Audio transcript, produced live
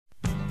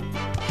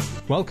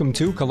Welcome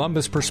to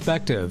Columbus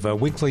Perspective, a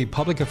weekly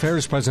public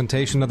affairs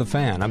presentation of The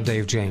Fan. I'm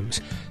Dave James.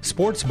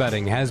 Sports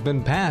betting has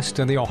been passed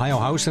in the Ohio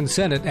House and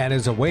Senate and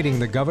is awaiting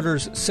the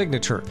governor's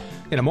signature.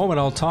 In a moment,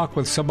 I'll talk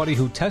with somebody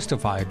who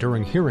testified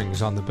during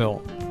hearings on the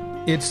bill.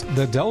 It's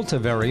the Delta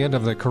variant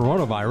of the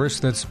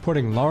coronavirus that's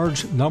putting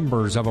large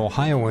numbers of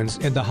Ohioans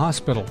into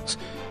hospitals.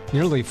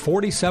 Nearly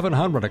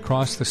 4,700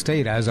 across the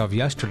state as of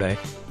yesterday,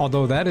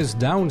 although that is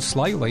down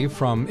slightly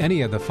from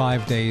any of the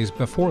 5 days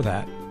before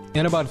that.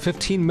 In about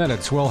 15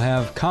 minutes, we'll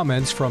have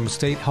comments from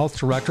State Health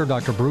Director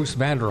Dr. Bruce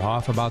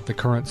Vanderhoff about the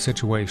current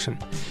situation.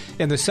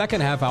 In the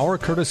second half hour,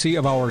 courtesy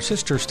of our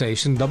sister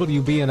station,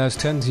 WBNS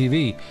 10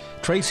 TV,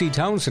 Tracy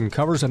Townsend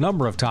covers a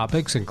number of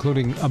topics,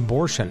 including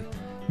abortion,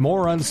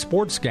 more on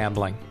sports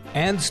gambling,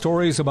 and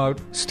stories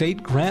about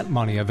state grant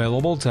money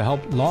available to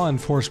help law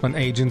enforcement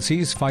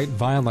agencies fight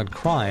violent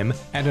crime,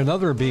 and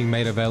another being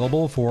made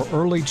available for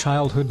early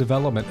childhood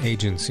development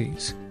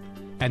agencies.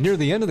 And near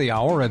the end of the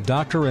hour, a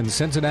doctor in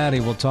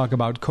Cincinnati will talk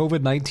about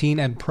COVID-19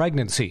 and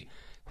pregnancy,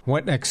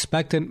 what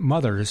expectant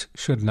mothers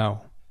should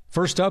know.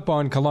 First up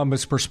on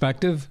Columbus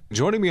Perspective,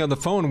 joining me on the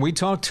phone, we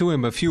talked to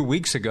him a few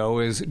weeks ago,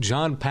 is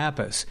John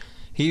Pappas.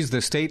 He's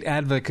the State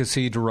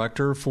Advocacy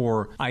Director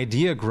for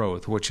Idea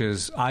Growth, which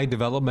is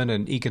iDevelopment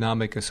and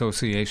Economic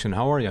Association.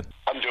 How are you?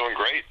 I'm doing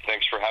great.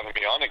 Thanks for having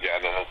me on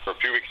again. And for a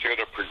few weeks ago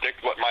to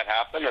predict what might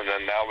happen, and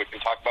then now we can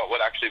talk about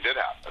what actually did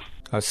happen.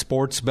 A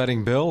sports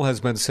betting bill has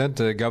been sent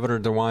to Governor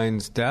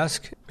DeWine's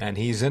desk, and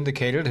he's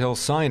indicated he'll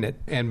sign it.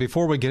 And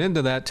before we get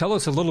into that, tell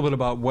us a little bit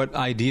about what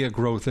Idea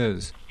Growth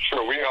is.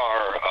 Sure. We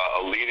are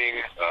a leading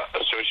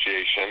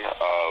association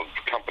of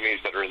companies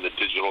that are in the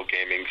digital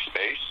gaming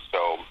space.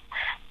 So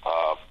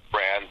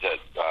brands that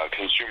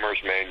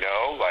consumers may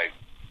know, like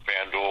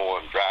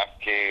FanDuel and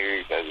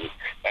DraftKings and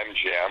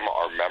MGM,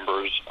 are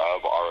members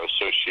of our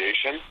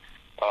association,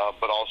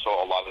 but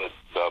also a lot of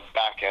the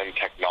back-end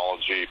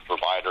technology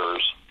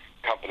providers,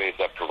 companies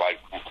that provide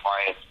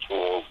compliance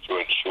tools to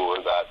ensure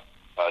that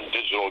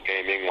digital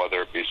gaming,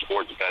 whether it be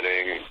sports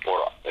betting or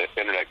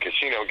internet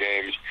casino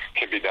games,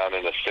 can be done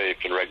in a safe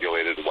and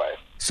regulated way.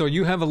 So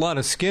you have a lot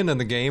of skin in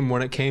the game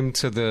when it came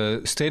to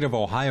the state of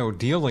Ohio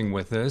dealing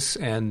with this,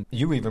 and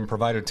you even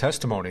provided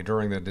testimony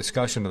during the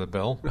discussion of the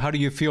bill. How do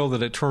you feel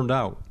that it turned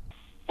out?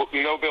 Well,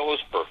 no bill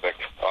is perfect.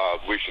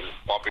 We should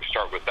probably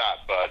start with that,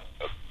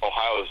 but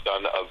Ohio has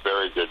done a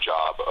very good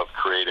job of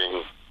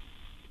creating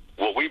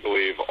what we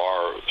believe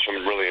are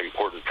some really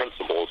important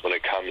principles when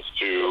it comes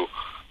to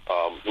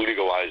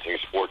legalizing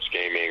sports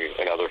gaming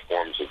and other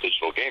forms of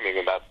digital gaming,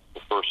 and that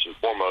first and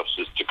foremost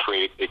is to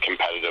create a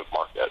competitive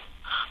market,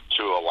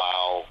 to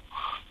allow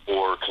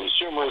for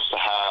consumers to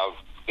have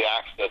the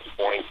access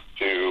points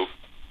to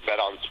bet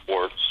on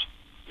sports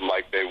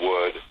like they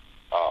would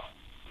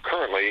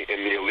currently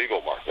in the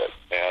illegal market.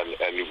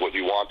 And what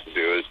you want to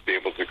do is be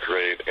able to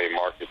create a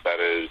market that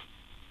is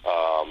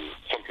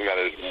something that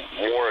is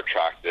more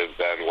attractive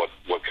than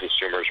what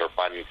consumers are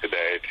finding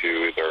today,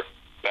 to either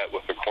bet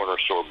with a corner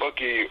store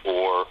bookie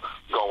or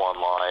go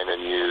online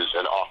and use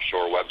an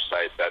offshore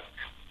website that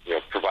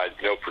provides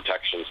no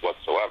protections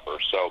whatsoever.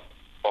 So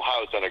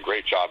Ohio's done a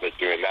great job at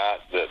doing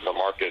that. The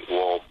market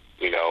will,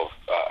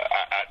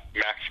 at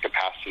max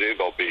capacity,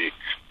 there'll be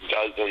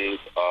dozens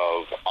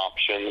of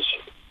options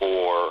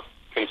for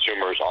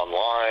consumers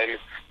online.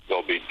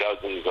 There'll be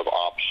dozens of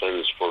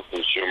options for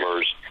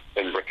consumers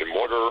in brick and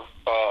mortar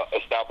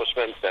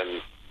establishments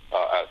and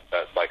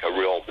at like a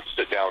real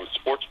sit-down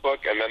sports book.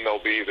 And then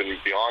there'll be, even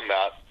beyond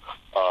that,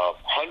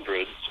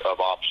 hundreds of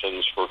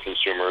options for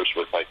consumers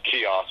with like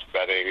kiosk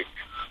betting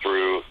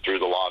through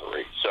the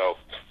lottery. So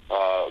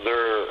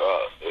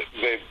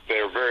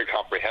they're very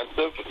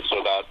comprehensive,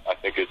 so that I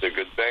think is a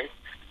good thing.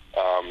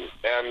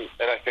 And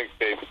I think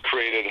they've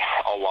created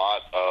a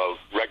lot of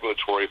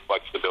regulatory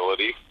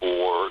flexibility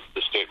for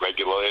the state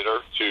regulator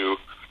to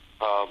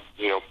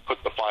put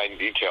the fine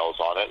details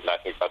on it. And I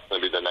think that's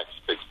going to be the next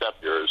big step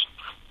here, is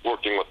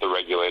working with the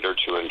regulator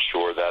to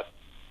ensure that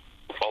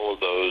all of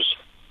those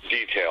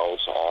details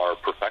are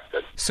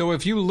perfected. So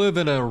if you live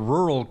in a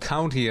rural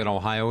county in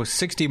Ohio,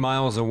 60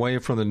 miles away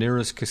from the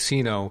nearest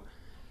casino,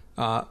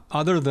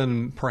 other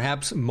than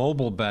perhaps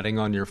mobile betting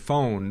on your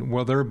phone,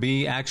 will there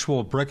be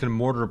actual brick and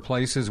mortar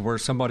places where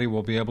somebody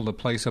will be able to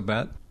place a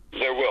bet?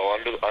 There will.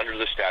 Under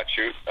the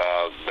statute,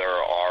 there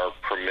are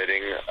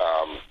permitting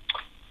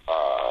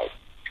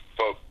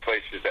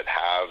places that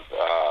have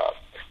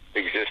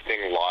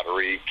existing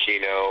lottery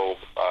Keno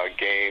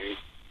games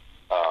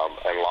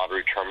and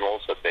lottery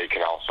terminals that they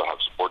can also have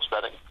sports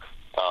betting.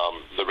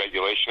 The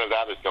regulation of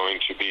that is going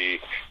to be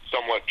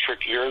somewhat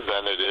trickier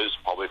than it is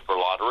probably for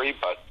lottery,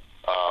 but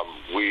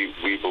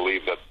we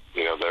believe that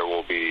there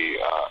will be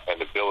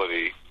an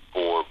ability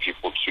for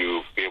people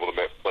to be able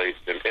to place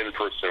an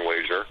in-person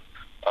wager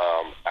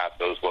at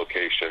those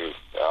locations,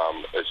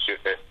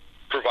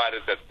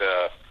 provided that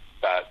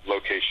that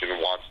location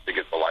wants to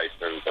get the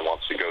license and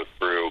wants to go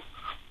through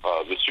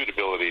the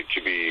suitability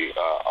to be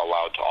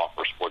allowed to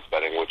offer sports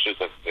betting, which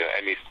isn't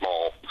any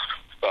small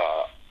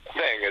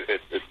thing.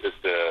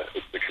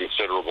 It's the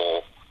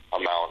considerable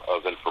amount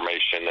of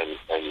information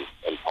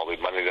and probably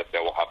money that they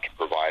will have to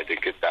provide to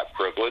get that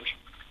privilege.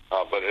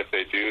 But if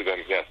they do,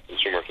 then yes,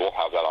 consumers will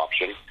have that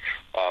option.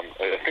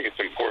 I think it's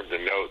important to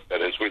note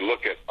that as we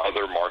look at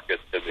other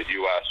markets in the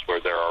U.S.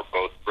 where there are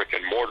both brick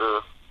and mortar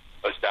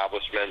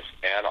establishments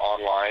and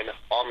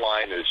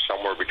online is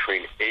somewhere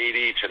between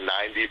 80 to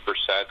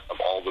 90% of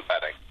all the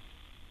betting.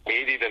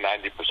 80 to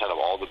 90% of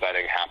all the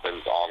betting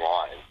happens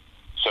online.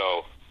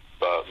 So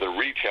the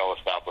retail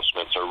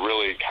establishments are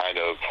really kind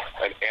of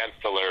an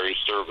ancillary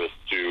service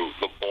to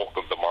the bulk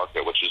of the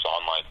market, which is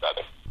online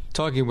betting.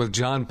 Talking with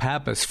John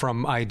Pappas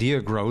from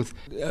Idea Growth,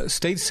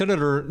 State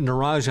Senator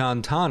Niraj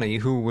Antani,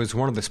 who was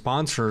one of the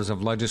sponsors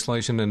of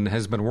legislation and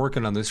has been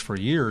working on this for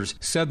years,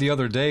 said the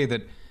other day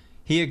that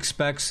he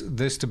expects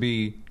this to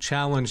be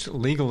challenged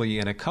legally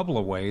in a couple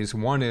of ways.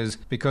 One is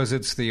because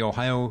it's the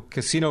Ohio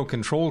Casino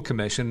Control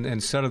Commission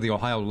instead of the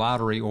Ohio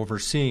Lottery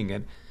overseeing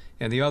it,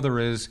 and the other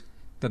is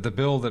that the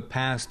bill that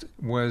passed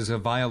was a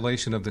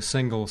violation of the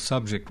single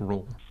subject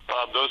rule.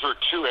 Those are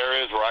two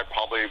areas where I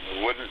probably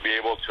wouldn't be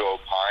able to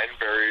opine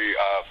very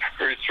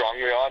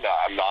strongly on.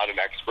 I'm not an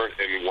expert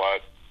in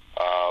what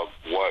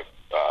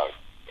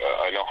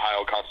in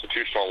Ohio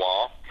constitutional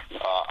law.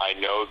 I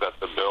know that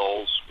the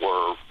bills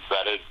were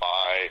vetted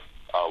by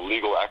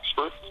legal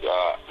experts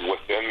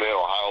within the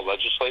Ohio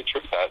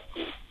legislature that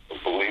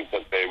believe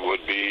that they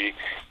would be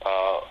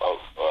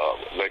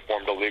they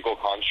formed a legal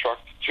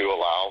construct to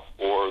allow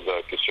for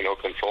the Casino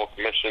Control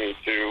Commission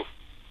to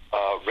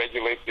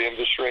regulate the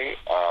industry,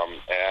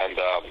 and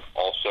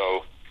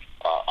also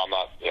I'm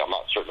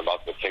not certain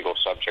about the single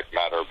subject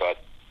matter,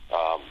 but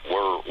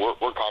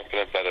we're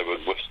confident that it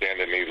would withstand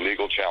any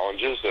legal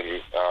challenges,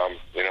 and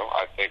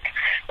I think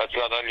that's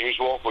not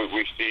unusual.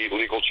 We see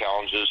legal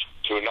challenges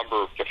to a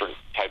number of different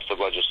types of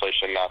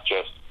legislation, not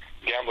just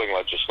gambling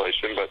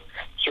legislation, but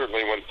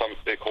certainly when some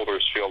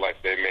stakeholders feel like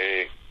they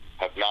may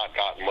have not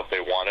gotten what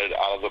they wanted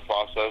out of the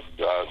process,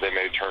 they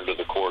may turn to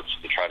the courts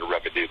to try to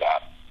remedy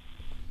that.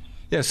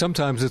 Yeah,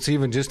 sometimes it's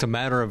even just a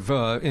matter of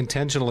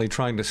intentionally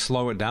trying to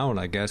slow it down,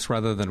 I guess,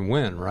 rather than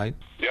win, right?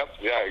 Yep,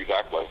 yeah,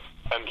 exactly.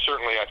 And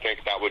certainly I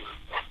think that would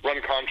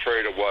run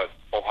contrary to what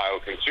Ohio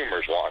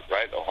consumers want,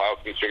 right? Ohio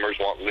consumers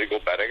want legal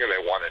betting, and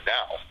they want it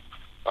now.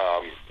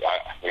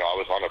 I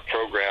was on a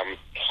program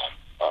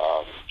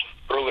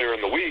earlier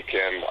in the week,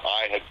 and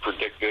I had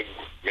predicted,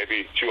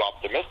 maybe too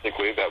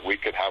optimistically, that we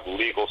could have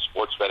legal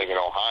sports betting in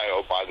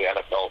Ohio by the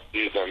NFL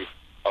season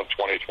of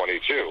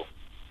 2022.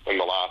 In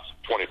the last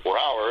 24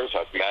 hours,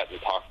 I've met and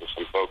talked to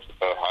some folks at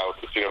the Ohio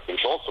Casino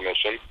Control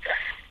Commission,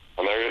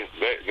 and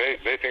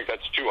they think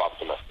that's too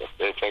optimistic.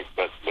 They think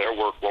that their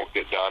work won't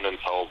get done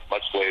until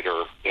much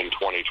later in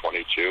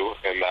 2022,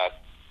 and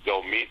that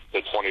they'll meet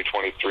the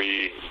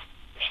 2023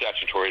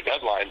 statutory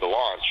deadline to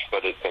launch,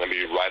 but it's going to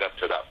be right up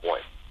to that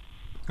point.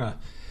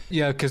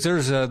 Yeah, because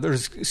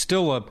there's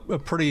still a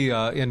pretty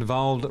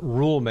involved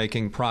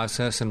rule-making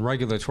process and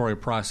regulatory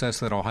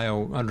process that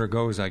Ohio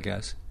undergoes, I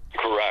guess.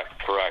 Correct.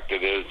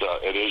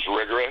 It is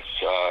rigorous.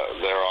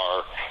 There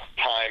are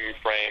time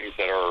frames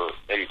that are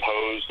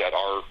imposed that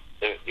are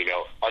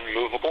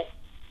unmovable.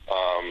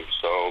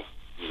 So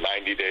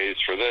 90 days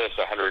for this,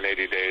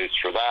 180 days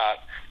for that,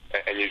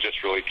 and you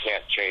just really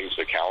can't change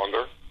the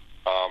calendar.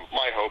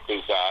 My hope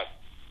is that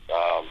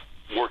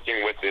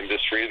working with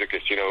industry, the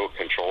Casino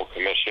Control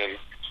Commission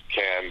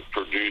can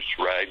produce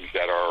regs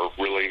that are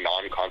really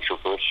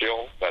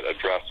non-controversial, that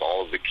address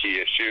all of the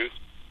key issues,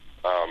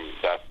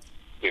 that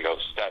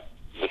set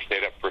the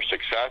state up for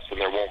success, and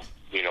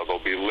there'll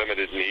be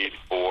limited need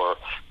for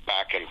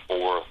back and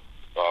forth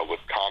with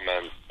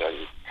comments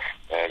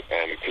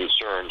and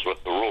concerns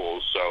with the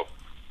rules. So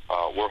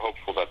we're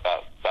hopeful that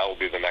will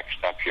be the next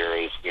step here,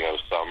 is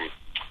some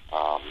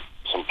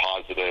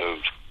positive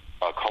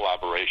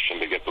collaboration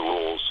to get the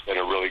rules in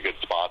a really good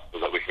spot so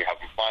that we can have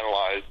them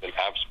finalized and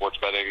have sports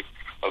betting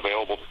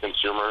available to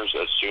consumers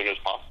as soon as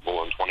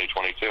possible in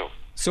 2022.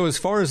 So as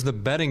far as the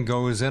betting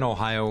goes in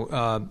Ohio,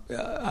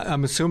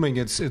 I'm assuming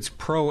it's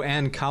pro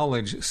and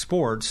college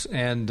sports,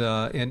 and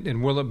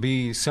will it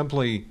be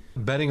simply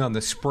betting on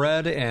the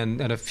spread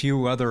and a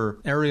few other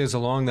areas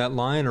along that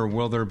line, or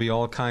will there be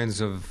all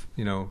kinds of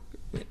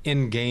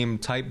in-game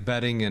type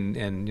betting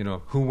and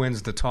who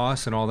wins the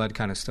toss and all that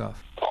kind of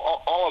stuff?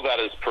 All of that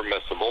is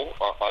permissible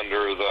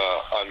under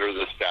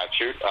the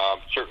statute.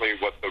 Certainly,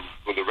 what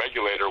the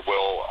regulator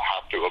will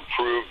have to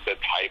approve the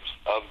types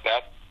of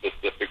bets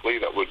specifically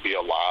that would be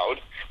allowed,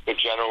 but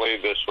generally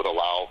this would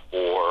allow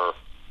for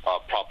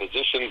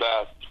proposition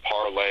bets,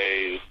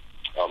 parlays,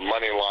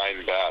 money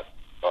line bets,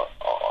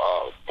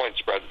 point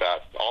spread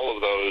bets. All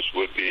of those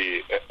would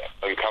be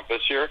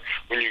encompassed here.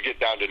 When you get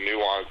down to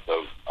nuance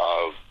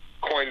of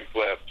coin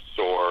flips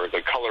or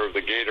the color of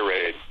the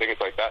Gatorade, things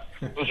like that,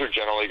 those are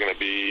generally going to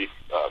be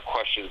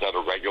questions that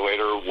a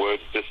regulator would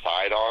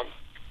decide on.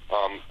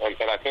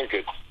 And I think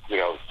it's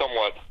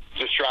somewhat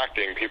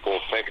distracting. People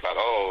think about,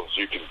 so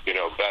you can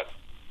bet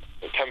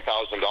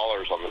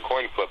 $10,000 on the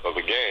coin flip of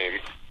a game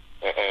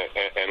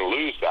and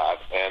lose that.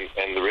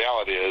 And the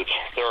reality is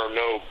there are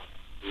no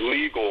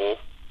legal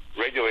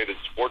regulated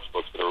sports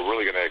books that are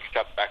really going to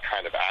accept that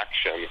kind of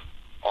action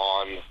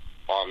on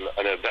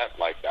an event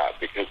like that,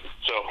 because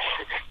so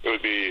it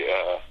would be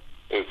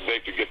they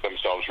could get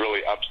themselves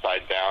really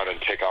upside down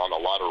and take on a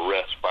lot of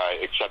risk by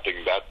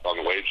accepting bets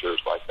on wagers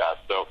like that.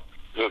 So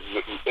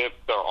if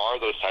there are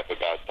those type of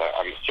bets,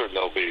 I'm certain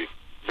they'll be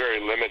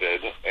very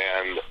limited,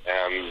 and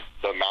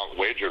the amount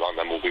wagered on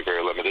them will be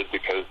very limited,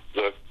 because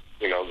the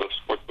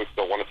sports books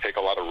don't want to take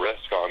a lot of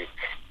risk on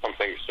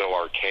something so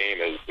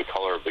arcane as the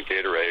color of the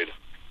Gatorade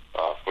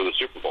for the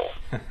Super Bowl.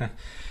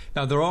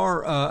 Now, there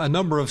are a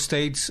number of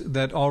states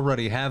that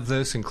already have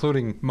this,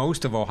 including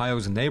most of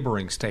Ohio's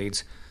neighboring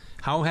states.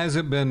 How has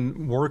it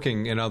been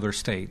working in other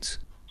states?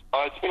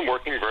 It's been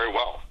working very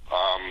well.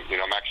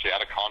 I'm actually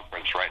at a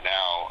conference right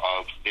now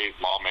of state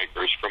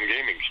lawmakers from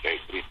gaming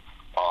states. And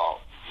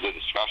the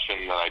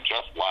discussion that I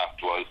just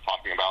left was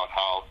talking about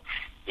how,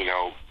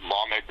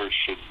 lawmakers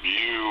should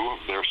view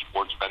their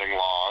sports betting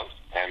laws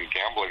and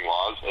gambling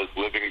laws as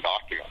living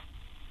documents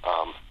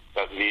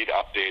that need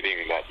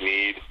updating, that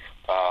need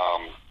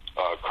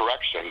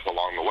corrections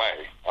along the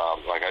way.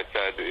 Like I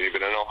said,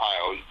 even in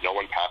Ohio, no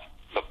one passed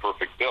the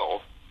perfect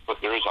bill, but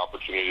there is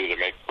opportunity to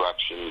make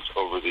corrections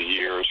over the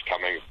years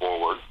coming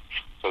forward,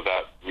 so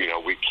that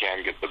we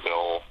can get the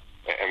bill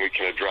and we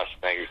can address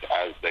things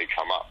as they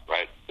come up,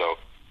 right? So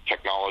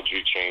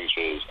technology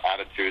changes,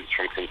 attitudes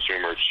from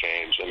consumers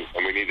change,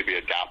 and we need to be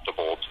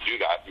adaptable to do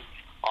that.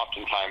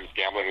 Oftentimes,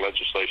 gambling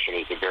legislation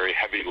is a very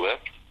heavy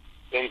lift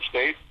in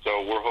states,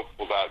 so we're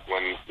hopeful that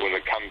when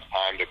it comes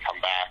time to come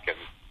back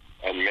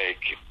and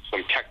make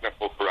some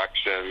technical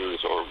corrections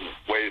or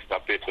ways to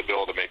update the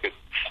bill to make it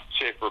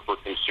safer for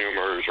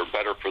consumers or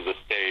better for the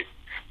state,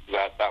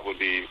 that would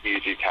be an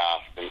easy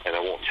task, and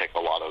it won't take a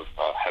lot of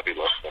heavy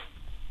lifting.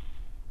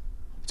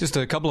 Just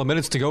a couple of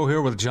minutes to go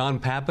here with John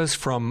Pappas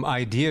from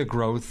Idea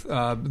Growth.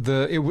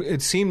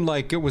 It seemed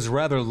like it was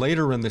rather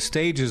later in the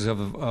stages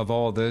of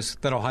all this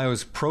that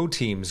Ohio's pro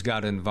teams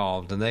got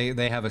involved, and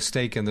they have a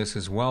stake in this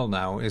as well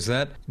now. Is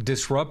that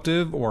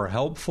disruptive or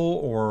helpful,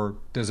 or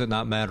does it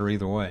not matter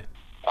either way?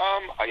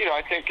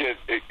 I think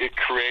it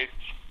creates,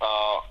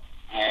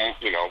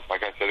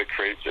 like I said, it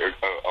creates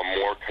a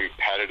more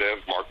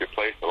competitive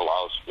marketplace that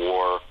allows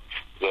for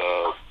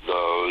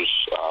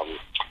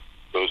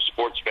those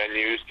sports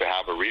venues to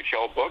have a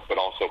retail book, but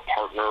also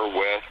partner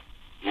with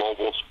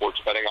mobile sports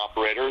betting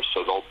operators,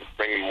 so they'll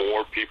bring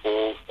more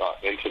people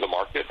into the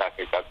market. I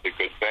think that's a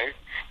good thing.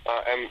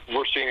 And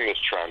we're seeing this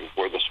trend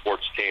where the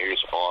sports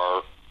teams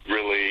are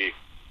really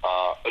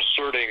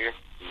asserting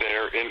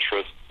their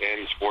interest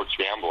in sports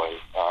gambling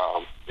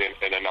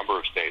in a number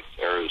of states.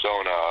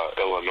 Arizona,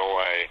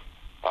 Illinois,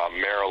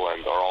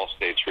 Maryland are all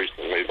states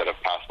recently that have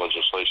passed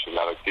legislation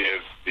that will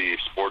give the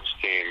sports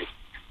teams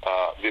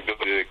the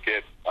ability to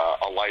get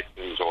a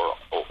license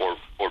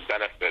or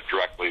benefit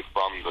directly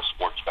from the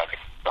sports betting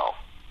itself.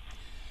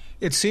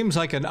 It seems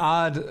like an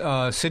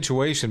odd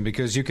situation,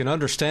 because you can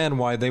understand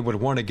why they would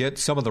want to get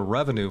some of the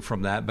revenue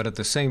from that, but at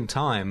the same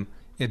time,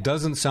 it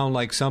doesn't sound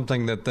like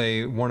something that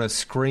they want to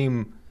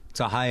scream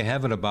to high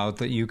heaven about,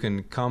 that you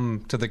can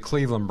come to the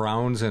Cleveland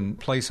Browns and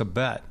place a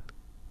bet.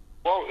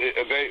 Well,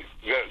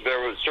 there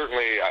was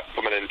certainly,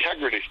 from an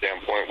integrity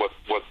standpoint,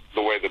 what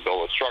the way the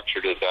bill is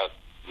structured is that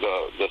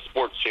the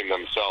sports team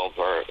themselves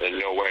are in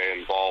no way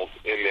involved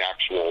in the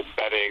actual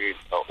betting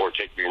or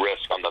taking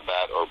risk on the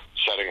bet or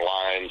setting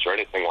lines or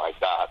anything like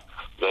that.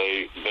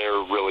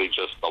 They're really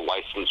just a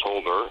license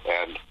holder,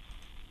 and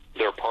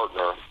their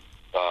partner,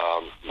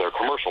 their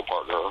commercial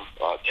partner,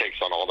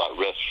 takes on all that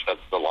risk,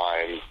 sets the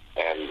line,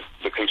 and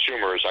the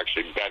consumer is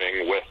actually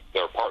betting with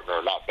their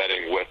partner, not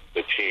betting with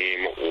the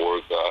team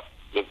or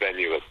the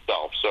venue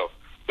itself. So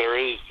there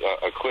is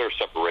a clear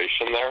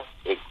separation there.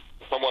 It's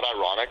somewhat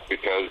ironic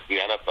because the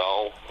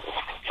NFL,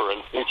 for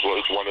instance,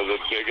 was one of the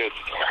biggest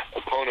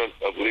opponents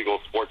of legal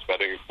sports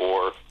betting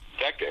for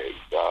decades.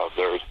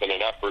 There's been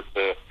an effort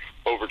to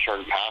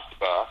overturn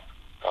PASPA,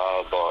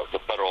 the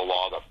federal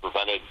law that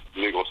prevented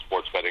legal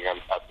sports betting at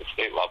the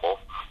state level,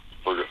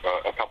 for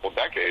a couple of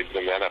decades,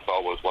 and the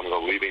NFL was one of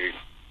the leading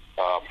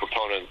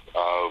proponents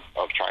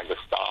of trying to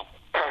stop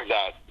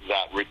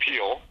that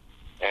repeal.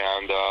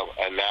 And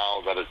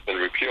now that it's been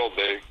repealed,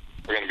 they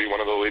are going to be one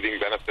of the leading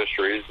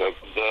beneficiaries of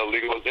the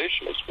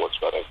legalization of sports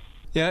betting.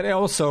 Yeah, and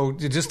also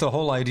just the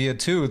whole idea,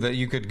 too, that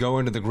you could go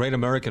into the Great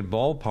American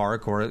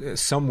Ballpark or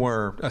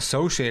somewhere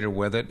associated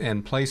with it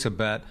and place a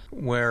bet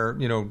where,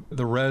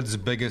 the Reds'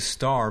 biggest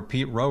star,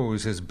 Pete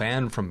Rose, is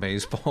banned from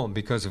baseball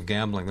because of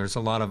gambling. There's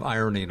a lot of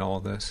irony in all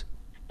this.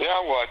 Yeah,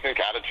 well, I think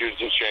attitudes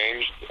have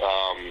changed,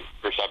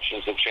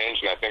 perceptions have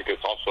changed, and I think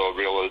it's also a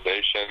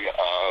realization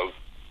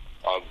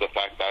of the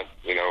fact that,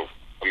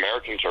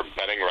 Americans are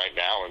betting right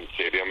now in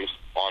stadiums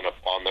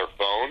on their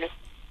phone,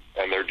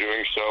 and they're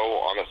doing so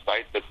on a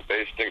site that's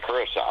based in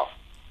Curacao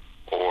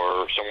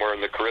or somewhere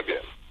in the Caribbean,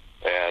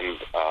 and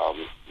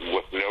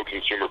with no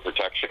consumer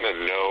protection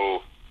and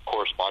no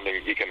corresponding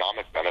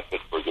economic benefit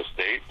for the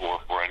state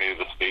or for any of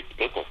the state's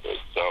businesses.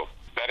 So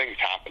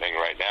betting's happening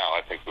right now.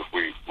 I think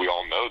we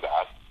all know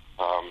that.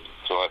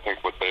 So I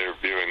think what they're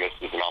viewing this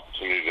as an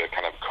opportunity to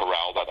kind of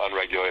corral that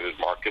unregulated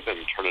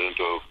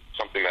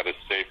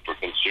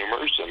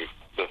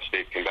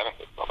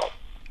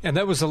And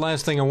that was the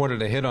last thing I wanted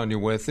to hit on you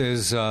with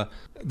is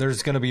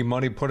there's going to be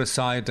money put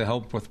aside to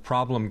help with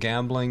problem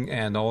gambling,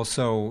 and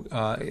also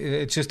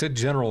it's just a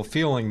general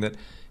feeling that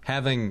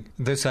having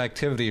this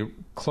activity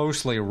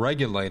closely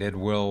regulated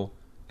will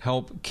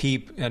help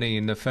keep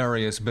any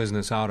nefarious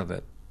business out of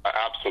it.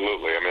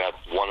 Absolutely. I mean,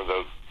 that's one of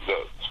the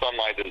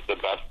sunlight is the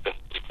best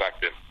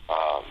disinfectant.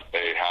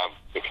 They have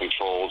the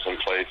controls in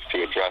place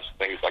to address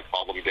things like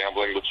problem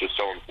gambling, which is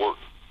so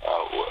important.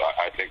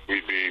 I think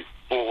we'd be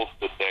fools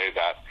to say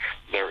that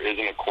there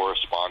isn't a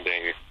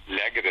corresponding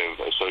negative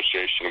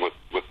association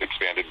with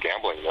expanded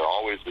gambling. There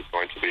always is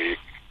going to be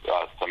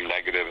some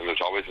negative, and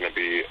there's always going to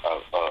be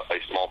a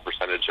small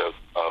percentage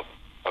of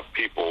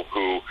people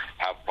who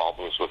have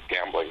problems with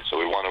gambling. So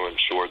we want to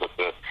ensure that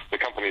the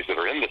companies that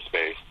are in this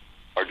space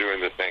are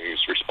doing the things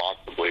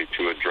responsibly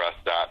to address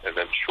that and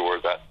ensure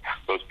that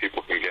those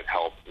people can get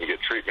help and get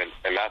treatment.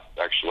 And that's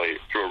actually,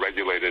 through a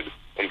regulated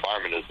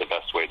environment, is the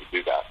best way to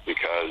do that,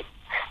 because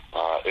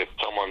if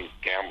someone's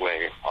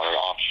gambling on an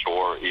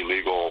offshore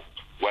illegal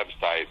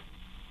website,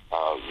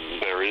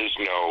 there is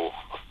no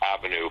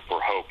avenue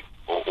for hope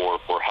or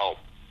for help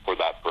for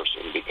that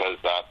person, because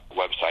that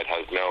website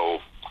has no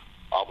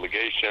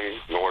obligation,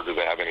 nor do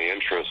they have any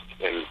interest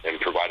in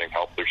providing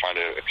help. They're trying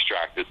to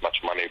extract as much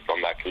money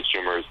from that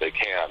consumer as they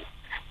can,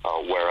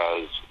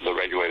 whereas the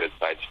regulated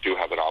sites do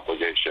have an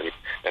obligation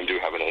and do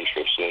have an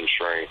interest in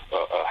ensuring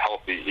a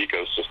healthy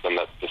ecosystem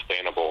that's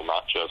sustainable,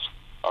 not just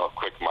a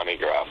quick money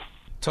grab.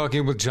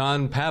 Talking with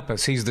John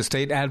Pappas. He's the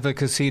State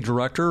Advocacy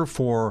Director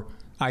for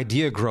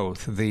Idea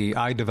Growth, the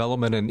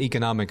iDevelopment and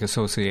Economic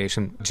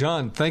Association.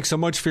 John, thanks so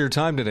much for your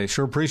time today.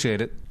 Sure appreciate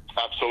it.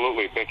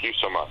 Absolutely. Thank you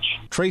so much.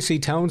 Tracy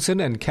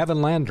Townsend and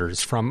Kevin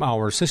Landers from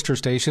our sister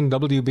station,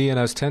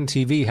 WBNS 10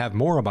 TV, have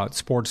more about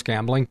sports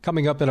gambling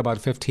coming up in about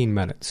 15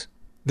 minutes.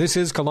 This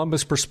is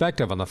Columbus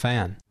Perspective on The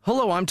Fan.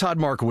 Hello, I'm Todd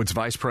Markowitz,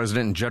 Vice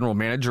President and General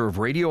Manager of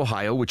Radio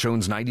Ohio, which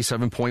owns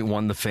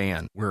 97.1 The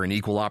Fan. We're an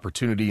equal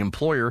opportunity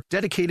employer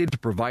dedicated to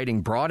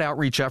providing broad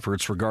outreach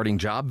efforts regarding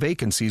job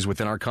vacancies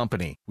within our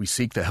company. We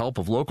seek the help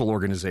of local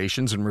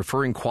organizations in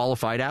referring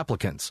qualified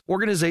applicants.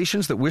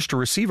 Organizations that wish to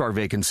receive our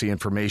vacancy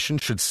information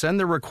should send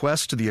their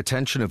requests to the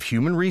attention of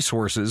Human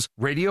Resources,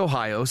 Radio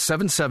Ohio,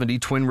 770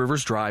 Twin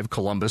Rivers Drive,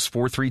 Columbus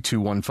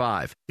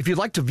 43215. If you'd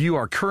like to view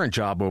our current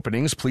job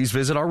openings, please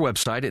visit our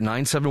website at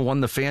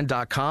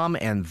 971thefan.com,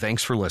 and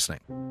thanks for listening.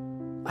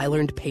 I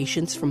learned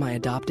patience from my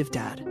adoptive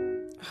dad.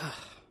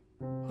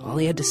 All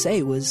he had to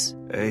say was,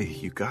 "Hey,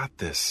 you got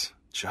this.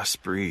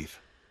 Just breathe."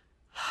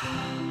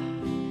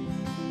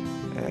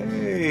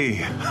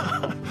 Hey,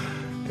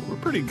 we're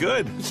pretty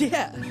good.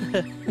 Yeah.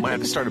 Might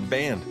have to start a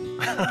band.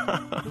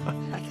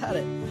 I got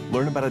it.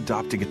 Learn about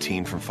adopting a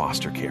teen from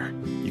foster care.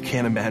 You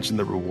can't imagine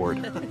the reward.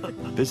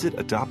 Visit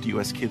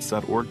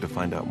adoptuskids.org to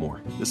find out more.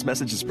 This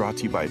message is brought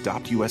to you by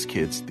Adopt U.S.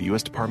 Kids, the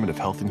U.S. Department of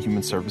Health and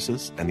Human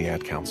Services, and the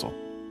Ad Council.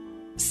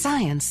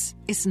 Science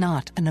is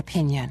not an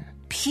opinion.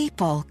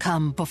 People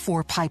come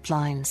before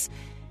pipelines.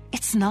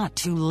 It's not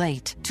too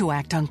late to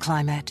act on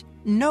climate.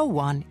 No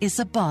one is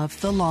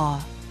above the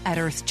law. At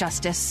Earth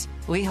Justice,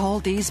 we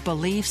hold these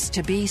beliefs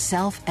to be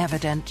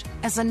self-evident.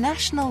 As a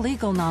national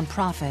legal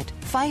nonprofit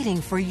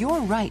fighting for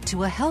your right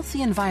to a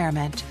healthy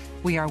environment,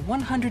 we are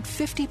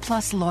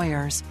 150-plus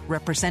lawyers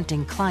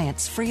representing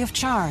clients free of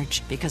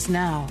charge, because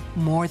now,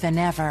 more than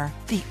ever,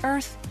 the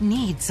Earth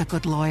needs a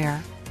good lawyer.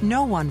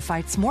 No one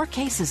fights more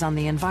cases on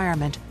the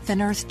environment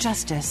than Earth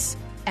Justice.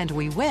 And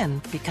we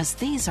win because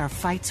these are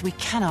fights we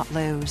cannot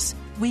lose.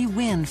 We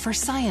win for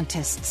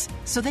scientists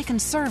so they can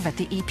serve at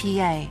the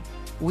EPA.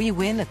 We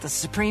win at the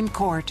Supreme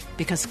Court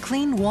because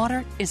clean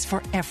water is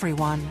for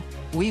everyone.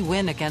 We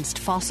win against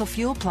fossil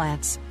fuel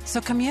plants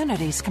so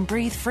communities can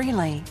breathe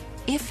freely.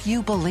 If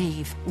you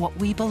believe what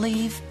we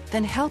believe,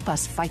 then help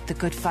us fight the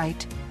good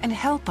fight and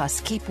help us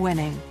keep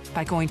winning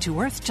by going to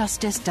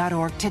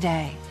earthjustice.org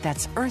today.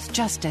 That's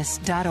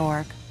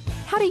earthjustice.org.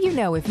 How do you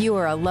know if you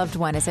or a loved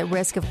one is at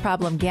risk of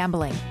problem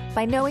gambling?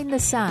 By knowing the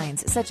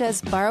signs, such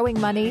as borrowing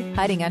money,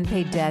 hiding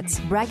unpaid debts,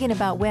 bragging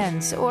about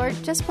wins, or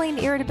just plain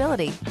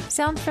irritability.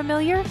 Sound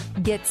familiar?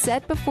 Get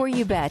Set Before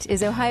You Bet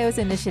is Ohio's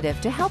initiative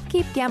to help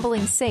keep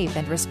gambling safe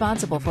and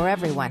responsible for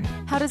everyone.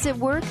 How does it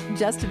work?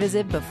 Just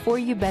visit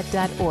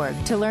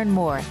beforeyoubet.org to learn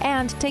more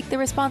and take the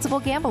responsible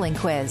gambling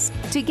quiz.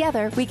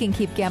 Together, we can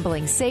keep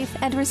gambling safe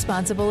and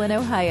responsible in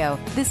Ohio.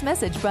 This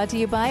message brought to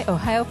you by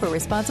Ohio for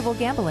Responsible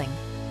Gambling.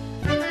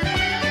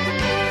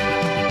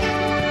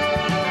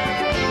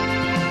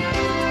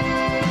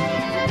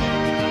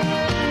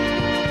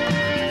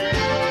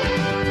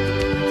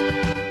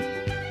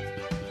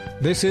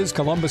 This is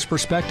Columbus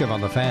Perspective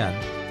on The Fan.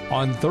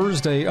 On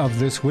Thursday of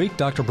this week,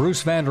 Dr.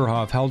 Bruce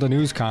Vanderhoff held a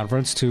news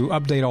conference to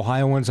update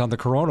Ohioans on the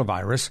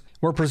coronavirus.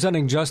 We're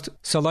presenting just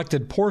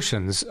selected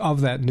portions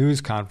of that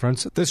news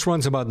conference. This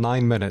runs about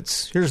 9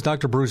 minutes. Here's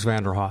Dr. Bruce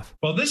Vanderhoff.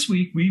 Well, this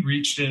week we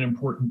reached an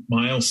important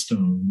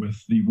milestone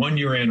with the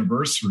 1-year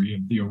anniversary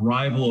of the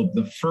arrival of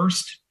the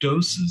first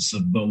doses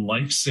of the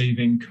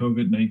life-saving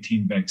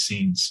COVID-19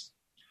 vaccines.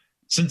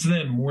 Since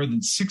then, more than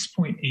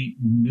 6.8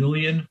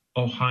 million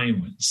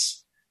Ohioans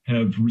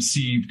have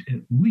received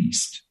at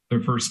least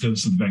their first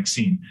dose of the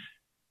vaccine.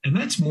 And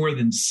that's more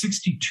than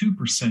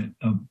 62%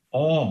 of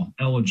all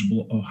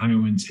eligible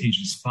Ohioans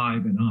ages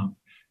 5 and up,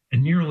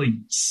 and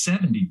nearly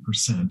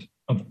 70%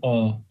 of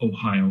all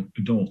Ohio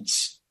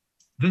adults.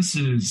 This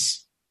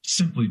is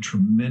simply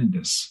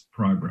tremendous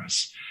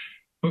progress.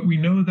 But we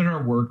know that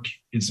our work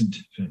isn't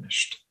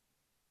finished.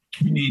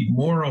 We need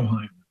more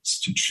Ohioans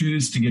to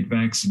choose to get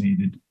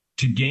vaccinated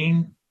to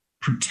gain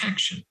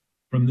protection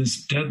from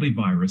this deadly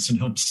virus and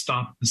help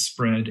stop the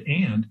spread,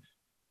 and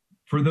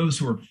for those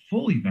who are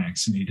fully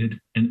vaccinated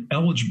and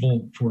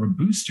eligible for a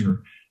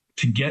booster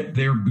to get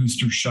their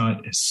booster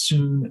shot as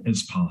soon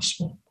as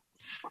possible.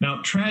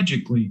 Now,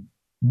 tragically,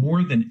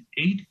 more than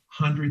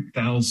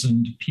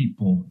 800,000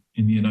 people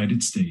in the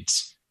United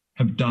States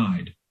have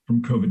died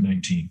from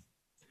COVID-19.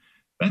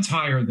 That's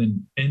higher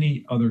than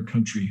any other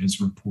country has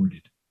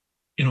reported.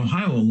 In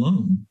Ohio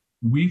alone,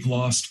 we've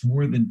lost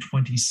more than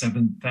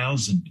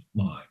 27,000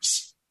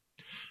 lives.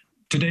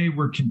 Today,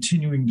 we're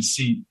continuing to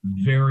see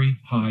very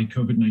high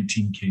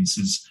COVID-19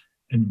 cases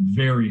and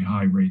very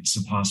high rates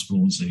of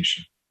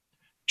hospitalization.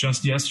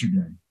 Just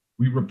yesterday,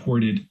 we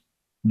reported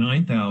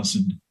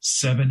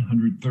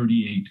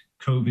 9,738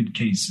 COVID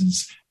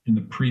cases in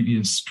the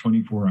previous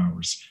 24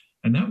 hours.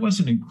 And that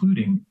wasn't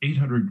including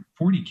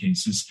 840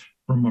 cases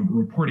from a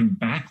reporting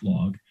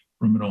backlog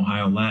from an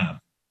Ohio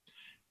lab.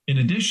 In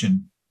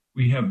addition,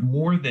 we have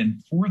more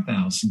than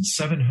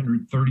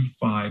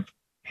 4,735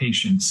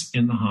 patients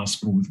in the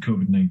hospital with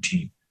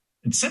COVID-19,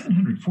 and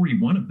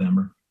 741 of them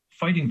are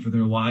fighting for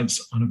their lives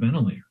on a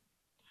ventilator.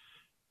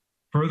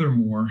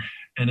 Furthermore,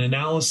 an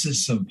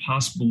analysis of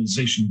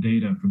hospitalization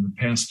data from the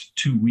past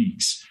 2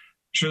 weeks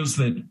shows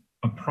that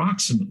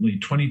approximately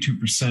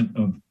 22%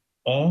 of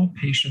all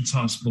patients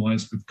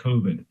hospitalized with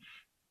COVID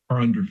are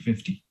under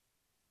 50,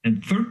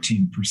 and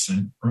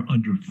 13% are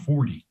under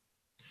 40.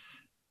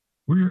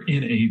 We're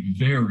in a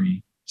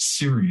very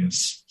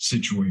serious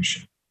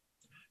situation.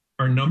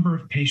 Our number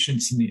of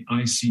patients in the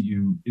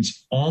ICU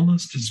is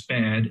almost as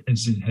bad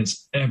as it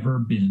has ever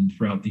been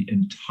throughout the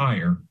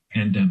entire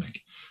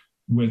pandemic,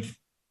 with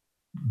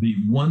the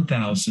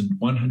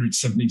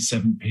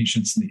 1,177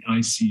 patients in the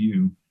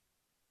ICU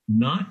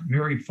not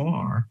very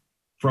far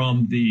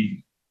from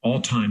the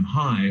all-time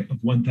high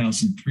of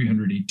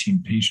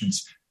 1,318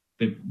 patients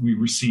that we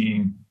were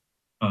seeing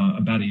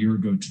about a year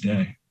ago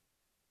today.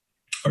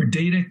 Our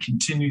data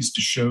continues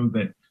to show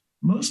that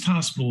most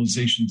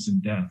hospitalizations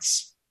and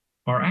deaths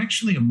are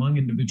actually among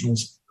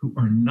individuals who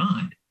are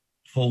not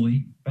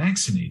fully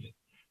vaccinated,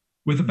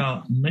 with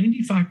about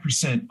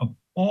 95% of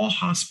all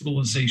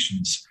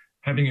hospitalizations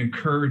having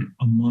occurred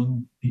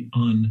among the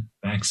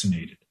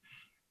unvaccinated.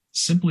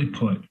 Simply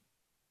put,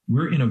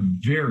 we're in a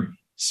very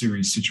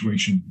serious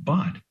situation,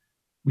 but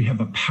we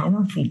have a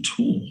powerful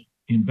tool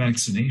in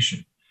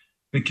vaccination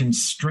that can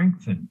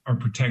strengthen our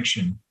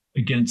protection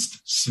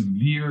against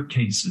severe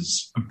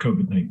cases of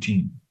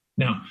COVID-19.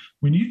 Now,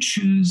 when you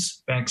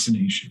choose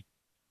vaccination,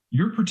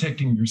 you're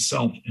protecting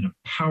yourself in a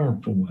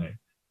powerful way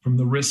from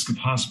the risk of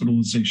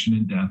hospitalization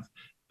and death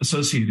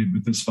associated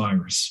with this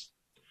virus.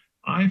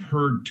 I've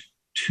heard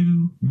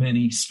too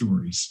many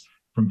stories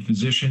from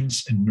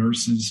physicians and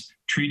nurses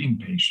treating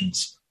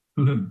patients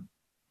who have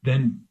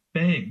then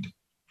begged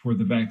for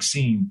the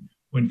vaccine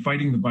when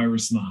fighting the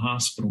virus in the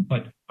hospital,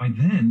 but by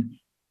then,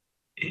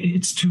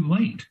 it's too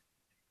late.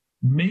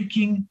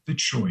 Making the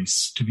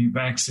choice to be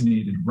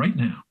vaccinated right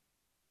now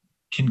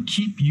can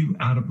keep you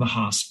out of the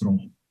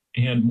hospital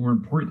and, more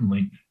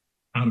importantly,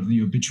 out of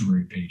the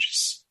obituary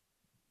pages.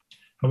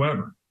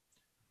 However,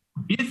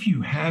 if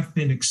you have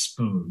been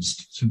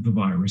exposed to the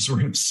virus or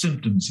have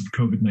symptoms of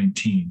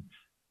COVID-19,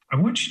 I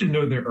want you to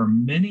know there are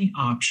many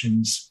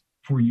options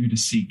for you to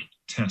seek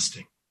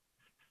testing.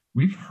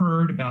 We've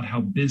heard about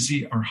how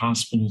busy our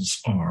hospitals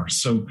are,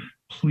 so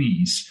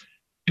please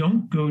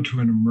don't go to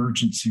an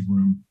emergency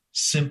room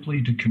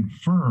simply to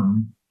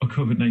confirm a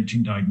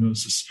COVID-19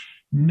 diagnosis.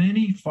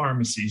 Many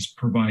pharmacies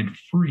provide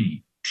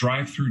free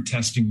drive-through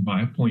testing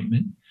by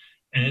appointment,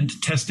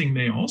 and testing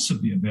may also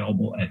be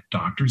available at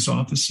doctor's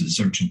offices,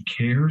 urgent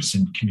cares,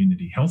 and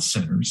community health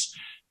centers.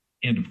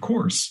 And of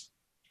course,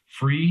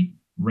 free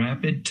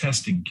rapid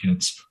testing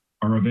kits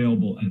are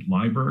available at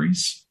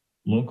libraries,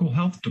 local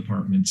health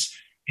departments,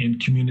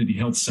 and community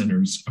health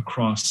centers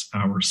across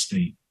our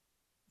state.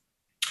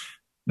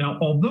 Now,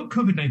 although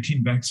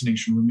COVID-19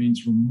 vaccination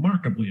remains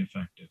remarkably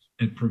effective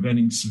at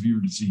preventing severe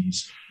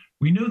disease,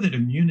 we know that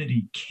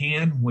immunity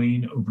can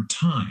wane over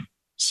time.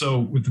 So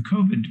with the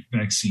COVID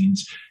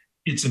vaccines,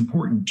 it's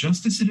important,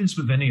 just as it is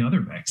with any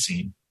other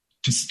vaccine,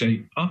 to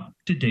stay up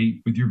to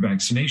date with your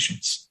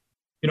vaccinations.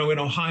 In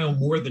Ohio,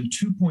 more than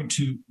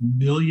 2.2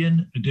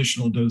 million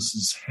additional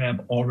doses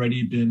have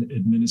already been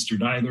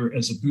administered, either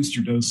as a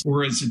booster dose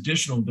or as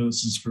additional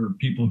doses for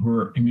people who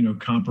are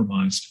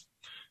immunocompromised.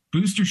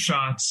 Booster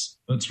shots,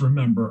 let's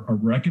remember, are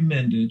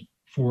recommended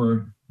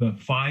for the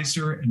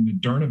Pfizer and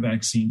Moderna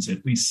vaccines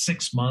at least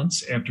 6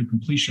 months after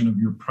completion of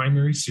your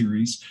primary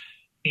series,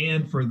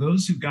 and for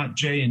those who got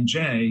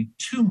J&J,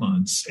 2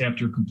 months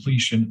after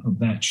completion of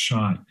that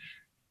shot.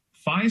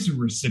 Pfizer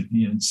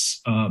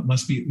recipients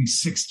must be at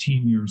least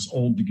 16 years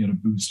old to get a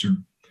booster.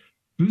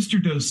 Booster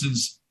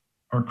doses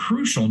are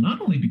crucial,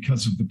 not only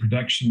because of the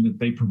protection that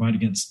they provide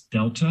against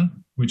Delta,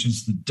 which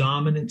is the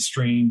dominant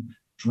strain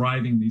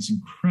driving these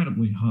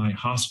incredibly high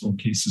hospital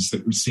cases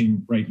that we're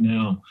seeing right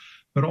now,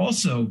 but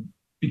also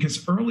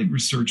because early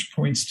research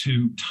points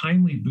to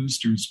timely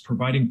boosters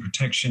providing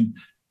protection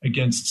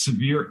against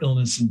severe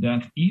illness and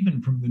death,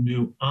 even from the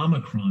new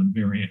Omicron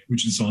variant,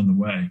 which is on the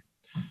way.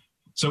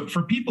 So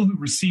for people who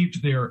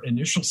received their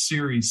initial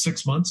series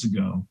 6 months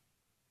ago,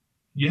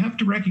 you have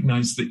to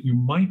recognize that you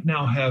might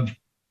now have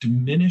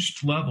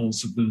diminished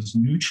levels of those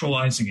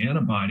neutralizing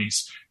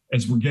antibodies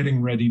as we're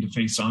getting ready to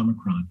face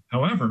Omicron.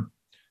 However,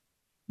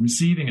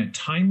 receiving a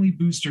timely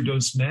booster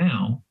dose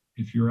now,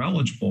 if you're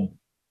eligible,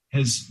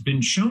 has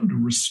been shown to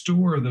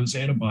restore those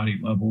antibody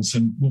levels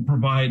and will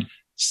provide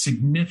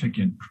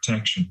significant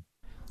protection.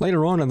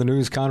 Later on in the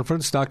news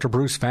conference, Dr.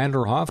 Bruce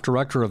Vanderhoff,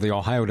 director of the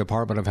Ohio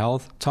Department of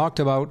Health, talked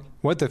about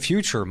what the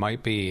future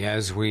might be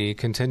as we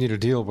continue to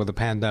deal with the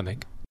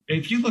pandemic.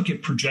 If you look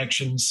at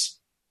projections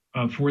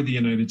for the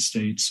United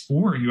States,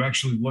 or you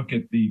actually look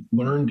at the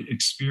learned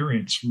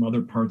experience from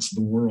other parts of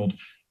the world,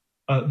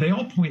 they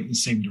all point in the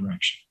same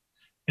direction.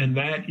 And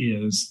that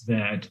is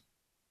that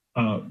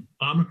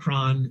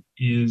Omicron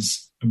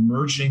is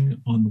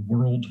emerging on the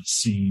world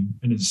scene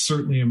and is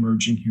certainly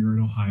emerging here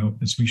in Ohio,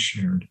 as we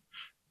shared.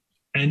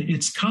 And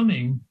it's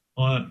coming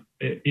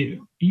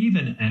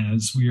even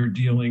as we are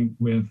dealing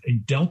with a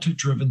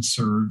Delta-driven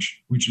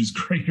surge, which is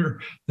greater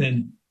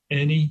than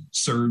any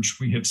surge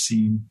we have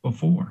seen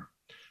before.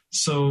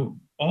 So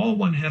all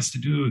one has to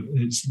do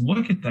is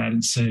look at that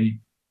and say,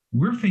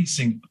 we're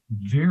facing a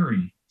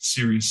very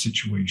serious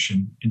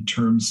situation in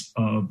terms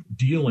of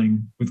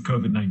dealing with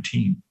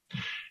COVID-19.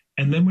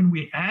 And then when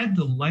we add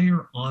the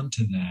layer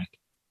onto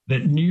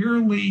that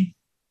nearly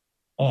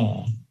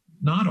all,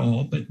 not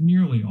all, but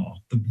nearly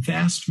all, the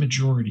vast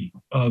majority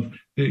of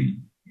the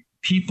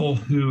people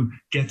who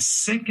get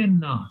sick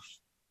enough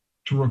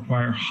to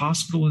require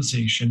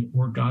hospitalization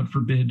or, God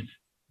forbid,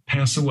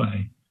 pass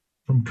away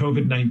from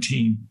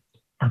COVID-19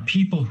 are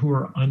people who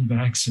are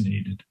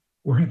unvaccinated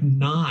or have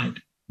not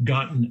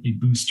gotten a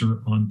booster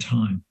on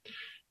time.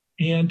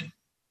 And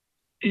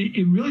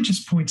it really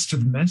just points to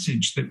the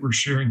message that we're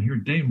sharing here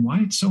today and why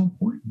it's so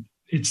important.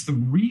 It's the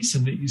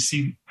reason that you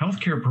see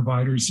healthcare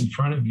providers in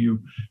front of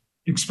you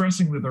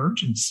expressing with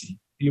urgency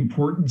the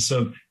importance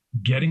of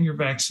getting your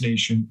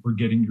vaccination or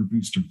getting your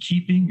booster,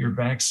 keeping your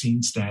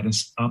vaccine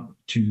status up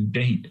to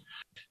date.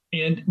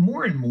 And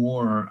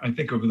more, I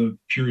think over the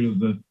period of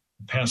the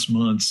past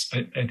months,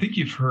 I think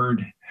you've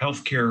heard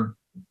healthcare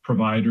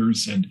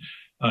providers and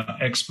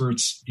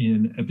experts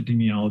in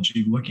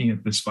epidemiology looking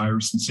at this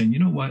virus and saying, you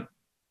know what?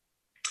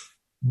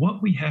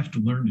 What we have to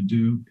learn to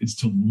do is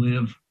to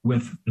live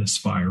with this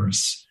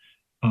virus.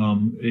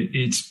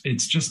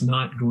 It's just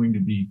not going to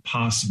be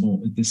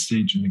possible at this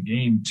stage in the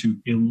game to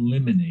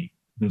eliminate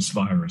this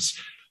virus.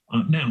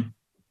 Now,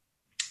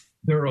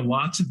 there are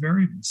lots of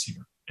variables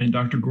here, and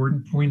Dr.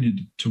 Gordon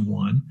pointed to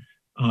one.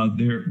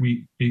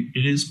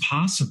 It is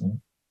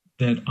possible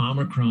that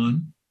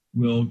Omicron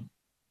will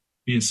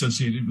be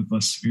associated with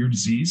less severe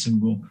disease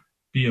and will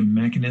be a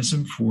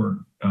mechanism for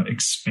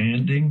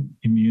expanding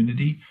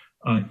immunity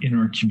in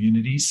our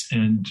communities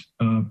and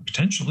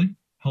potentially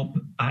help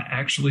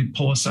actually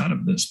pull us out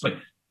of this. But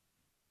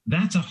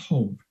that's a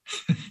hope.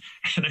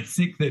 And I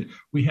think that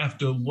we have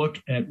to look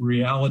at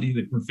reality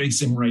that we're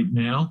facing right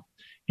now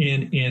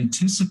and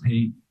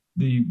anticipate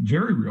the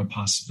very real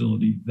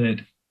possibility that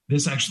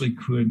this actually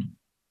could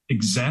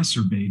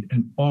exacerbate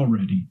an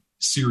already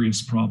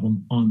serious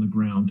problem on the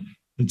ground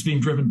that's being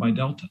driven by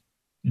Delta.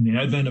 And the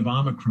advent of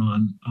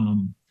Omicron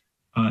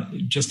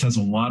just has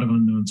a lot of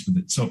unknowns with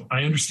it. So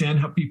I understand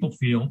how people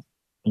feel.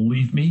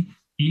 Believe me,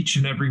 each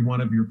and every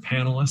one of your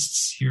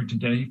panelists here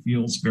today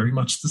feels very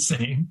much the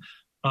same.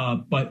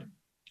 But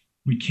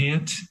we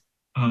can't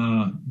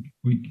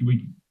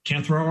we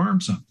can't throw our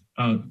arms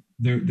up.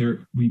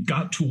 We've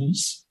got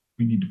tools.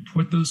 We need to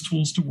put those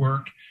tools to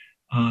work,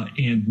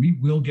 and we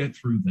will get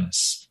through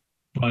this.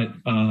 But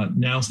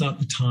now's not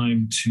the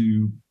time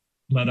to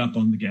let up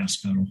on the gas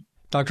pedal.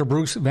 Dr.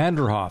 Bruce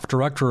Vanderhoff,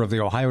 director of the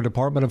Ohio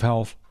Department of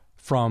Health,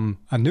 from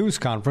a news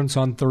conference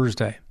on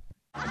Thursday.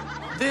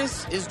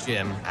 This is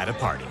Jim at a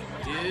party.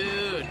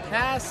 Dude,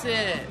 pass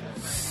it.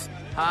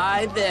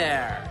 Hi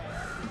there.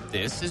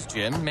 This is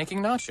Jim making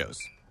nachos.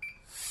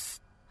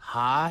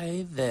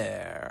 Hi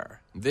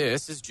there.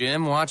 This is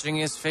Jim watching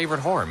his favorite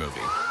horror movie.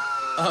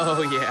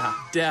 Oh yeah,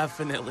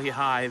 definitely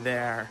hi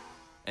there.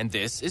 And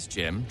this is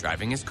Jim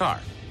driving his car.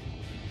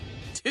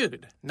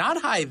 Dude,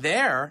 not hi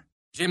there.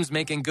 Jim's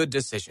making good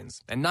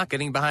decisions and not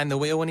getting behind the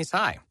wheel when he's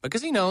high,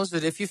 because he knows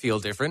that if you feel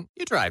different,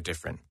 you drive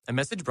different. A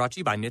message brought to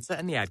you by NHTSA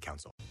and the Ad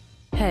Council.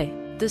 Hey,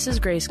 this is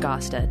Grace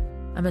Gosted.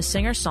 I'm a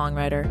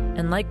singer-songwriter,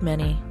 and like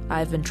many,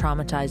 I've been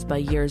traumatized by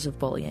years of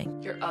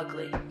bullying. You're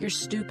ugly. You're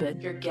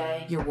stupid. You're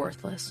gay. You're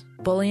worthless.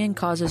 Bullying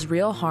causes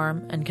real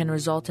harm and can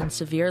result in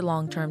severe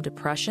long-term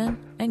depression,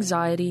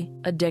 anxiety,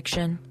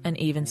 addiction, and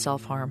even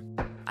self-harm.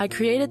 I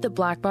created the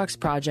Black Box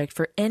Project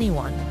for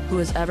anyone who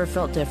has ever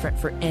felt different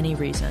for any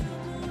reason.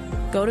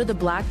 Go to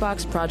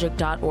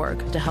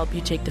theblackboxproject.org to help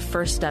you take the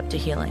first step to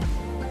healing.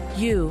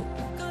 You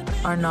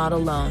are not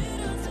alone.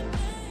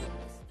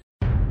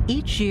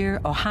 Each year,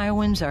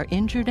 Ohioans are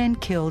injured and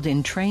killed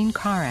in train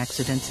car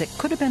accidents that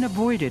could have been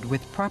avoided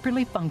with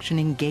properly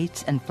functioning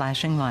gates and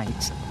flashing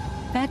lights.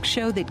 Facts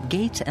show that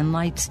gates and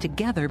lights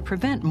together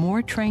prevent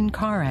more train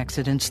car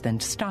accidents than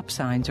stop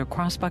signs or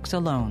crosswalks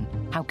alone.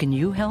 How can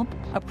you help?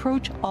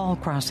 Approach all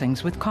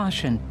crossings with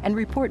caution and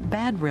report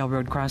bad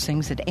railroad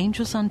crossings at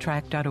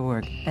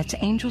angelsontrack.org. That's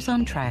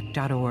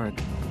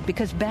angelsontrack.org.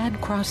 Because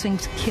bad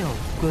crossings kill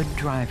good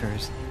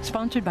drivers.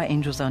 Sponsored by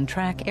Angels on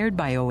Track, aired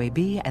by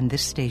OAB and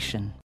this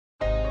station.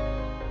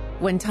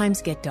 When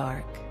times get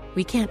dark,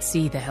 we can't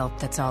see the help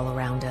that's all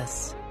around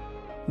us.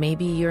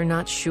 Maybe you're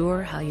not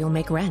sure how you'll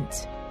make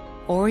rent,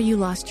 or you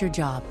lost your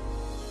job.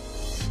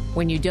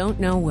 When you don't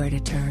know where to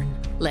turn,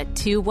 let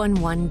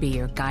 211 be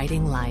your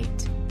guiding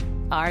light.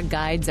 Our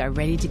guides are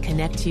ready to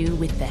connect you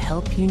with the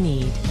help you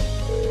need.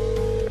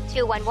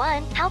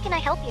 211, how can I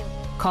help you?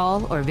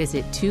 Call or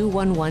visit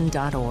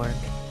 211.org.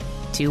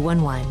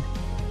 211.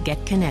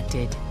 Get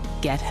connected.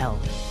 Get help.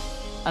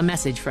 A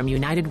message from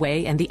United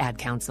Way and the Ad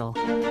Council.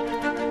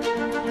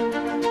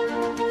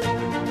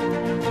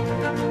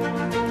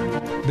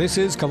 This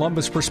is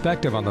Columbus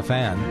Perspective on the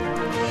Fan.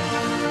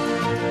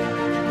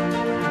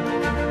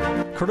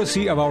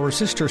 Courtesy of our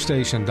sister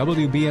station,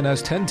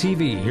 WBNS 10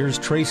 TV, here's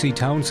Tracy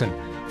Townsend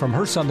from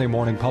her Sunday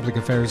morning public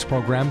affairs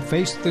program,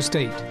 Face the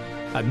State.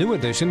 A new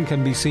edition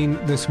can be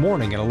seen this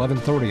morning at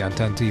 11:30 on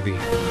 10 TV.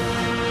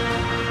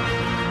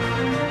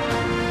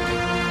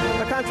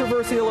 A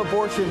controversial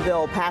abortion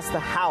bill passed the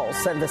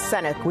House and the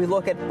Senate. We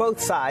look at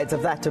both sides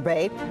of that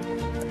debate.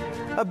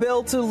 A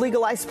bill to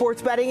legalize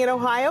sports betting in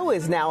Ohio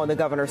is now in the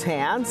governor's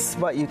hands,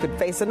 but you could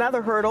face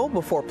another hurdle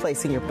before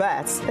placing your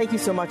bets. Thank you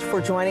so much for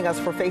joining us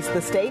for Face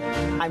the State.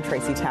 I'm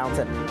Tracy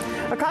Townsend.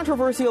 A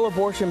controversial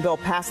abortion bill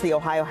passed the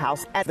Ohio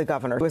House and the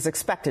governor was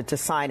expected to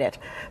sign it.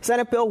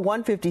 Senate Bill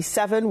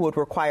 157 would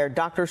require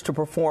doctors to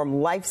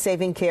perform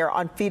life-saving care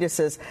on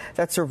fetuses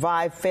that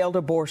survive failed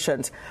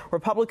abortions.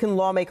 Republican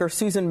lawmaker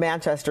Susan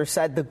Manchester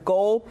said the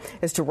goal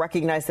is to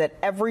recognize that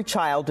every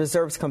child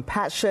deserves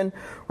compassion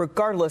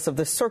regardless of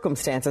the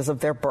circumstances of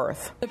their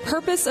birth. The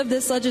purpose of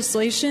this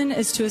legislation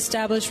is to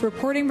establish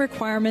reporting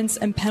requirements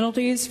and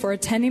penalties for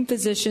attending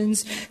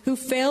physicians who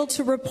fail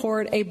to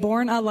report a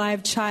born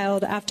alive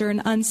child after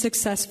an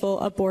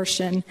unsuccessful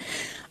abortion.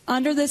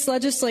 Under this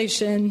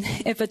legislation,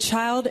 if a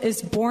child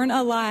is born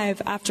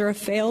alive after a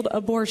failed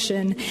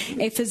abortion,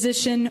 a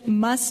physician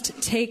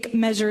must take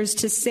measures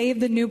to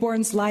save the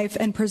newborn's life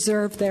and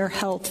preserve their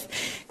health.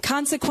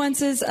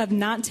 Consequences of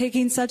not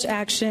taking such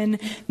action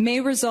may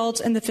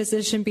result in the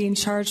physician being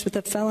charged with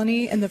a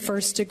felony in the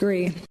first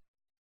degree.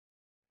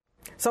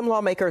 Some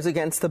lawmakers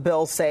against the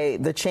bill say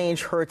the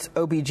change hurts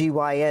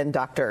OBGYN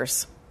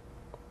doctors.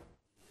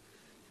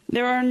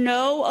 There are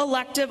no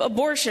elective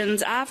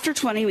abortions after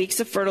 20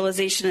 weeks of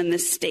fertilization in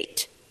this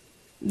state.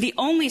 The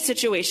only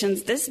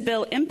situations this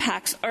bill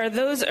impacts are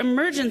those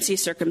emergency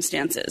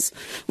circumstances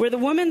where the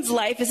woman's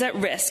life is at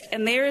risk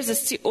and there is a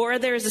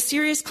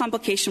serious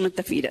complication with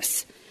the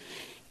fetus.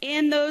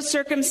 In those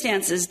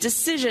circumstances,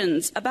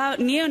 decisions about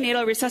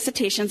neonatal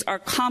resuscitations are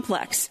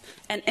complex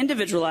and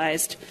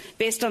individualized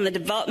based on the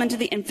development of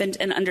the infant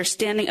and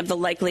understanding of the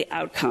likely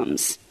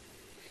outcomes.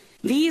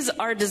 These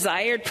are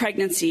desired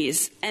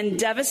pregnancies and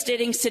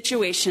devastating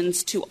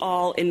situations to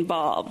all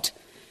involved.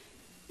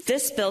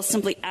 This bill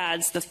simply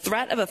adds the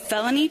threat of a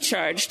felony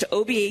charge to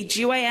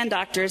OB/GYN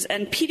doctors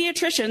and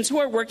pediatricians who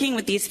are working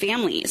with these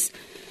families.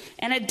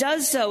 And it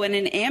does so in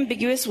an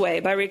ambiguous way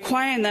by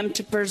requiring them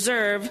to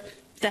preserve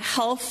the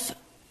health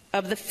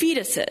of the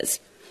fetuses.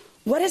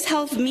 What does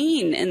health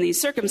mean in these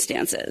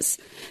circumstances?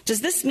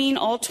 Does this mean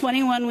all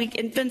 21-week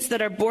infants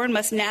that are born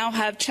must now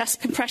have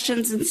chest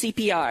compressions and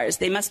CPRs?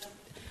 They must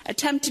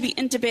attempt to be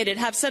intubated,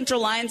 have central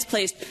lines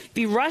placed,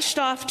 be rushed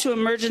off to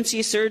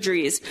emergency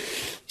surgeries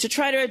to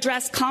try to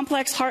address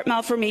complex heart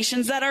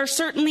malformations that are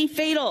certainly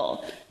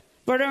fatal,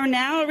 but are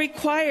now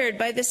required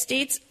by the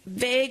state's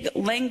vague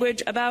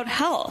language about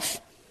health.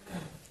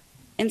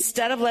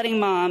 Instead of letting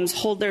moms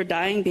hold their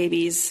dying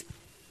babies,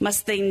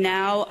 must they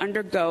now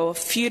undergo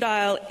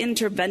futile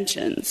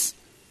interventions?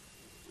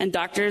 And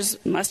doctors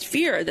must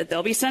fear that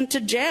they'll be sent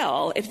to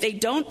jail if they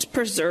don't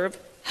preserve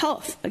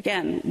health,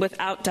 again,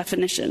 without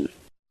definition.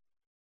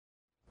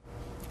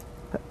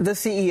 The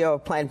CEO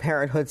of Planned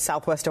Parenthood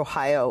Southwest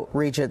Ohio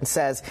region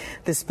says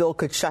this bill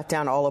could shut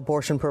down all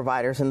abortion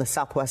providers in the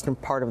southwestern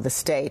part of the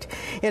state.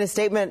 In a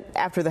statement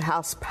after the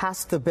House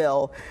passed the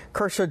bill,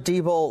 Kershaw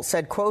Diebel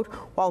said, quote,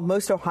 while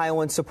most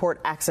Ohioans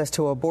support access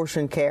to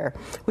abortion care,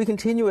 we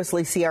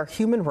continuously see our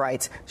human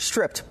rights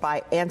stripped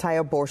by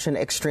anti-abortion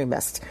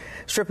extremists.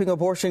 Stripping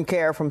abortion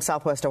care from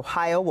Southwest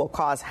Ohio will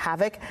cause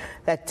havoc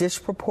that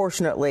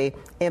disproportionately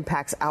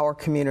impacts our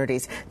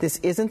communities. This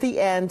isn't the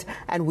end,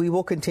 and we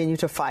will continue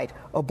to fight.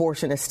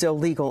 Abortion is still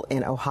legal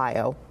in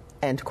Ohio,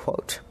 end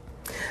quote.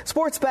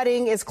 Sports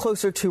betting is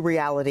closer to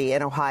reality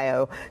in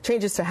Ohio.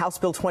 Changes to House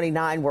Bill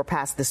 29 were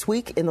passed this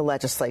week in the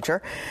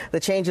legislature. The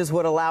changes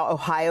would allow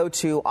Ohio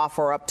to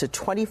offer up to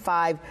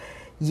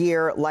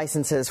 25-year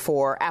licenses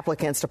for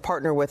applicants to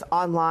partner with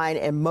online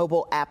and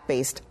mobile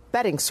app-based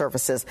betting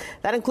services.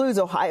 That includes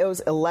Ohio's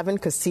 11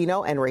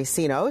 casino and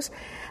racinos.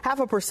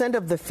 0.5%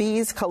 of the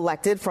fees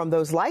collected from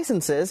those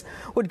licenses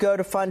would go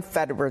to fund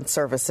veteran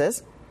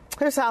services.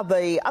 Here's how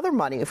the other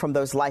money from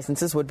those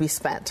licenses would be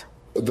spent.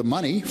 The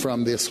money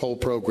from this whole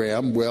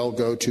program will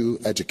go to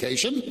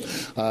education.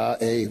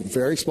 A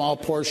very small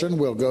portion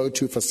will go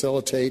to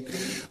facilitate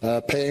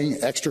paying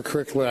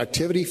extracurricular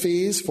activity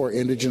fees for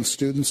indigent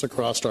students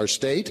across our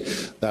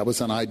state. That was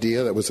an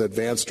idea that was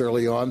advanced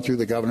early on through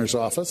the governor's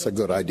office, a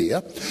good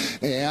idea.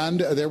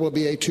 And there will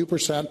be a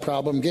 2%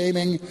 problem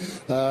gaming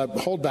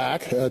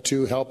holdback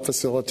to help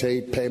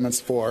facilitate payments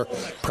for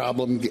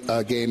problem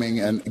gaming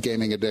and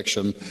gaming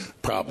addiction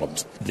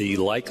problems. The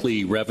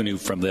likely revenue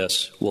from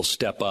this will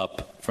step up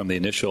from the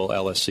initial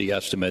LSC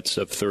estimates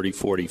of 30,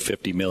 40,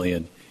 50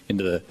 million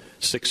into the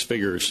six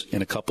figures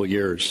in a couple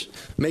years.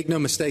 Make no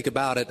mistake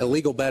about it,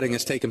 illegal betting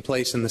is taking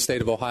place in the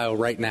state of Ohio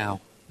right now.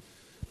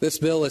 This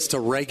bill is to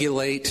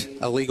regulate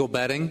illegal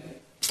betting,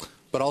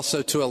 but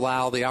also to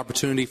allow the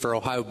opportunity for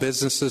Ohio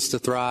businesses to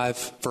thrive,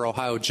 for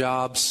Ohio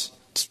jobs,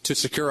 to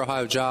secure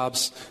Ohio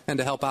jobs, and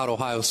to help out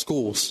Ohio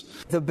schools.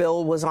 The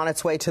bill was on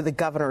its way to the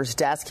governor's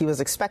desk. He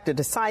was expected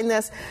to sign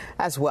this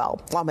as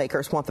well.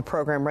 Lawmakers want the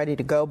program ready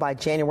to go by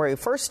January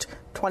 1st,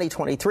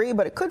 2023,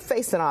 but it could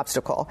face an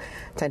obstacle.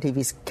 10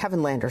 TV's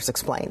Kevin Landers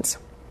explains.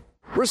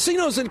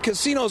 Racinos and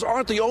casinos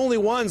aren't the only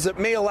ones that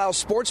may allow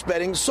sports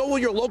betting, so will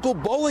your local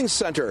bowling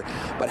center.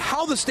 But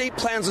how the state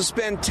plans to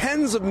spend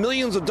tens of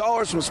millions of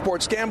dollars from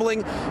sports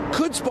gambling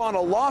could spawn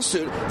a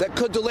lawsuit that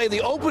could delay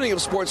the opening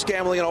of sports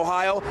gambling in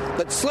Ohio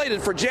that's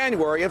slated for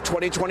January of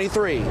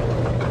 2023.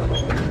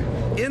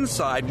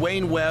 Inside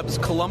Wayne Webb's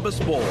Columbus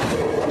Bowl.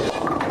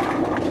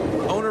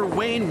 Owner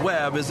Wayne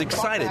Webb is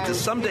excited to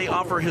someday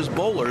offer his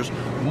bowlers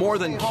more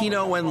than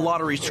Keno and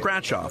lottery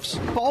scratch-offs.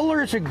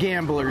 Bowlers are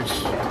gamblers,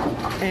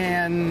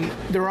 and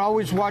they're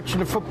always watching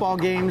the football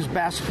games,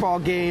 basketball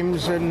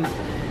games, and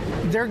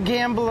they're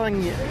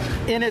gambling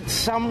in it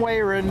some way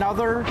or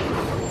another,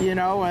 you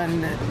know,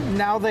 and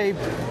now they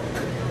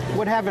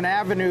would have an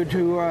avenue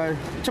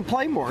to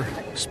play more.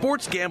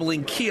 Sports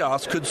gambling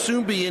kiosks could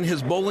soon be in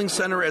his bowling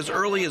center as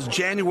early as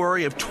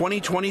January of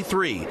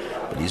 2023,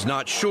 but he's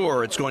not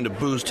sure it's going to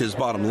boost his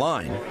bottom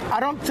line. I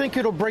don't think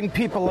it'll bring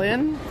people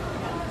in,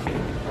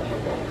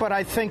 but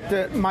I think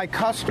that my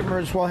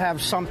customers will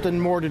have something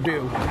more to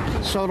do,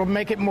 so it'll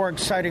make it more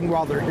exciting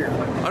while they're here.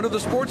 Under the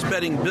sports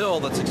betting bill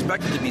that's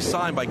expected to be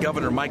signed by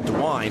Governor Mike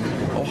DeWine,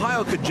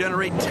 Ohio could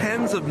generate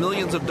tens of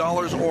millions of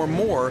dollars or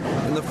more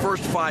in the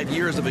first 5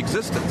 years of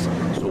existence.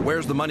 So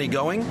where's the money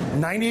going?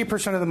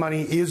 98% of the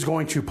money is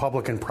going to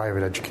public and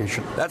private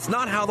education. That's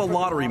not how the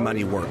lottery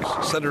money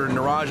works. Senator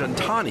Niraj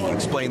Antani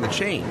explained the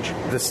change.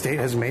 The state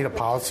has made a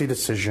policy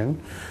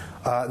decision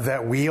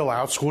that we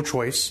allow school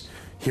choice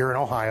here in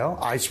Ohio.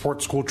 I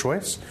support school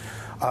choice,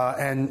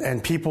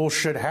 and people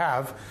should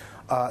have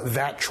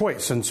that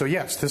choice. And so,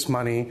 yes, this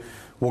money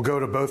will go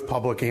to both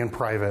public and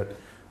private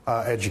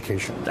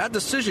education. That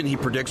decision, he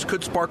predicts,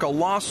 could spark a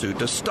lawsuit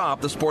to stop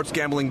the sports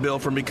gambling bill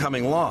from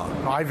becoming law.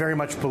 I very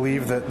much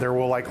believe that there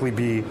will likely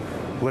be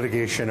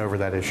litigation over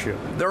that issue.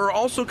 There are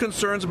also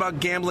concerns about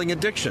gambling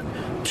addiction.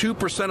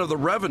 2% of the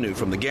revenue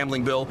from the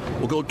gambling bill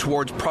will go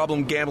towards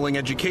problem gambling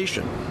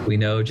education. We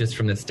know just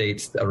from the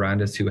states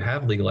around us who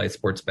have legalized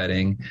sports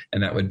betting,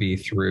 and that would be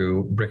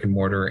through brick and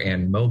mortar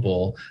and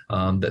mobile,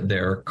 that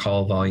their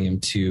call volume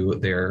to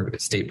their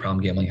state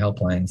problem gambling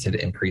helplines had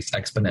increased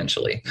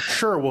exponentially.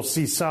 Sure, we'll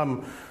see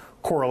some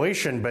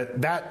correlation, but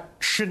that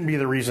shouldn't be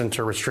the reason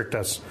to restrict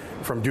us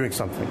from doing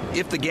something.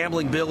 If the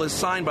gambling bill is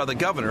signed by the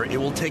governor, it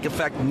will take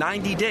effect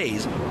 90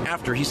 days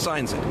after he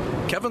signs it.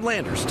 Kevin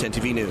Landers, 10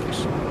 TV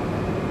News.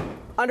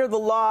 Under the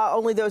law,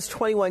 only those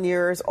 21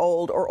 years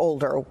old or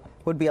older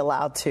would be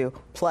allowed to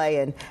play,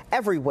 and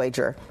every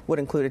wager would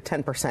include a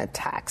 10%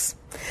 tax.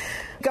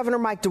 Governor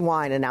Mike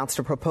DeWine announced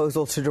a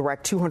proposal to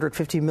direct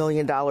 $250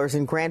 million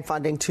in grant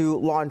funding to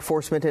law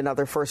enforcement and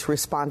other first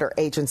responder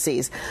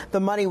agencies. The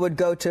money would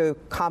go to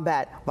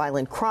combat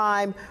violent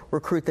crime,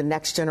 recruit the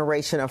next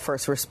generation of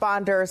first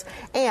responders,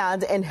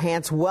 and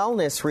enhance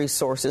wellness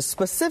resources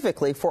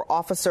specifically for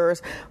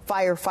officers,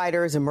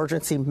 firefighters,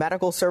 emergency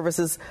medical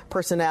services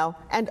personnel,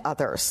 and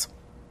others.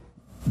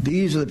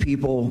 These are the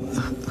people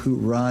who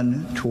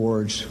run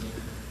towards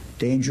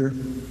danger.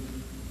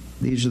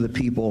 These are the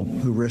people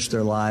who risk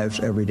their lives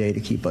every day to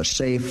keep us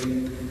safe.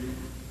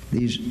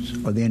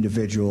 These are the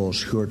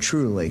individuals who are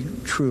truly,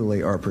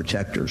 truly our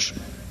protectors.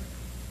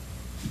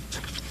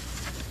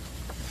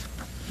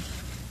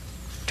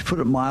 To put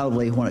it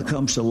mildly, when it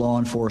comes to law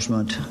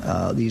enforcement,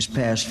 these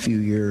past few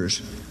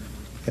years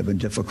have been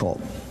difficult.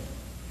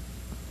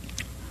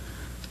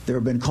 There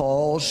have been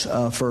calls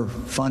for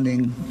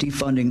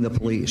defunding the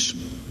police,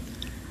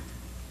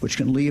 which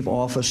can leave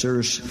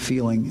officers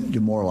feeling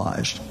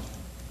demoralized.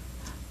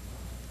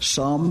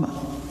 Some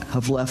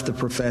have left the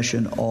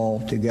profession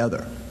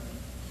altogether.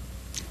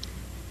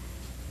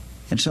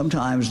 And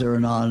sometimes there are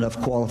not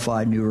enough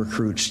qualified new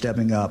recruits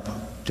stepping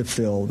up to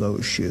fill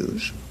those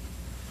shoes.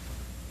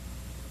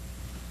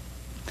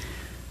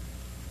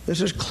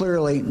 This is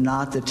clearly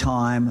not the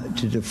time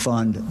to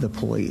defund the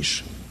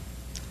police.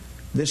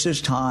 This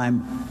is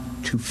time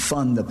to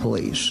fund the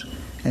police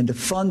and to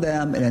fund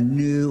them in a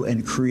new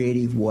and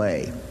creative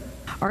way.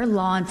 Our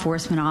law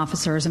enforcement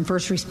officers and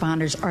first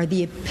responders are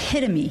the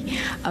epitome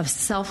of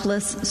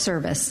selfless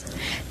service.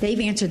 They've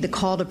answered the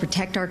call to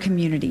protect our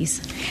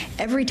communities.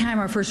 Every time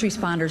our first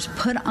responders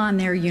put on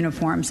their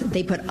uniforms,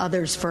 they put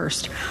others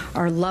first,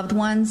 our loved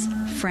ones,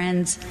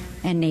 friends,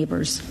 and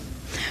neighbors.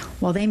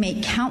 While they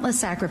make countless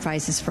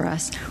sacrifices for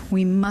us,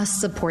 we must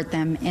support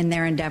them in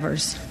their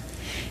endeavors.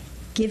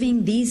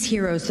 Giving these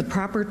heroes the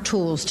proper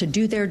tools to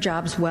do their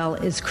jobs well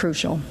is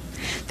crucial.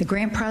 The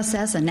grant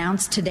process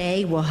announced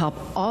today will help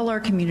all our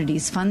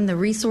communities fund the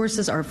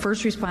resources our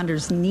first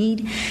responders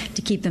need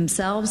to keep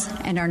themselves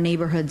and our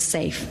neighborhoods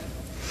safe.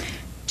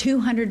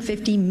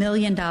 $250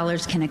 million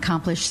can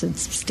accomplish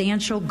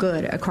substantial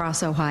good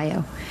across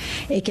Ohio.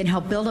 It can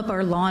help build up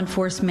our law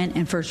enforcement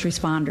and first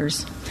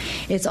responders.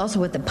 It's also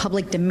what the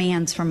public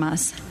demands from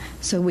us,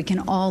 so we can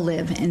all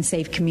live in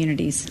safe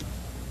communities.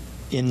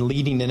 In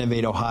leading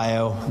Innovate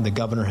Ohio, the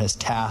governor has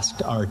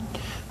tasked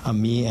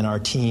me and our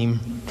team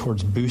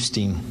towards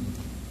boosting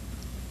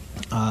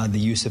the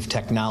use of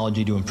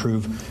technology to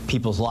improve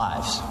people's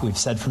lives. We've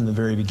said from the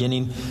very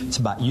beginning, it's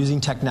about using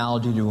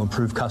technology to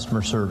improve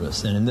customer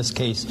service. And in this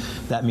case,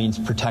 that means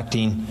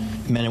protecting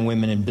men and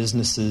women in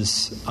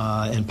businesses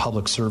and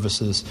public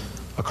services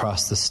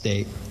across the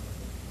state.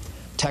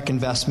 Tech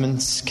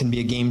investments can be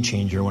a game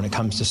changer when it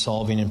comes to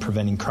solving and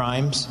preventing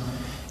crimes.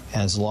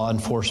 As law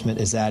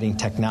enforcement is adding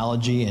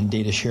technology and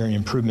data sharing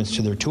improvements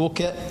to their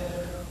toolkit,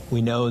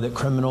 we know that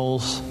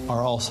criminals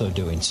are also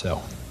doing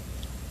so.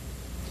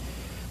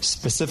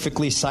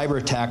 Specifically, cyber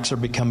attacks are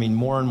becoming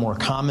more and more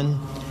common,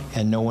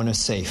 and no one is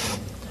safe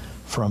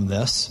from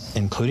this,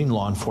 including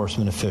law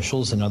enforcement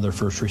officials and other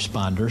first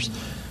responders.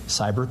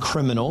 Cyber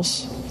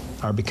criminals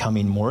are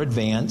becoming more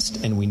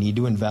advanced, and we need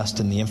to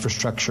invest in the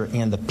infrastructure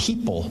and the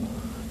people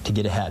to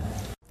get ahead.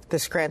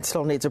 This grant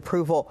still needs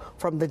approval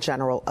from the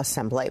General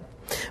Assembly.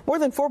 More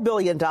than $4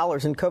 billion in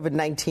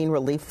COVID-19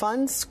 relief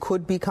funds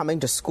could be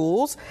coming to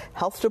schools,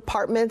 health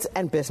departments,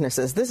 and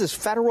businesses. This is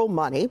federal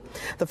money.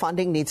 The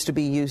funding needs to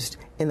be used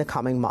in the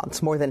coming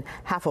months. More than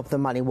half of the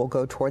money will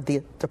go toward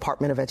the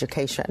Department of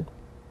Education.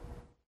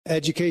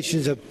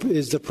 Education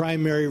is the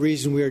primary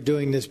reason we are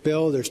doing this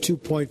bill. There's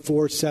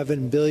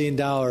 $2.47 billion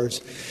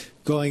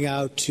going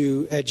out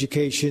to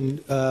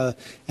education, and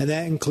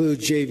that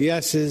includes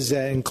JVSs,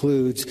 that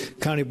includes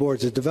county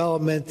boards of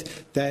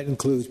development, that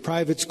includes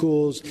private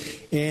schools,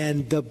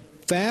 and the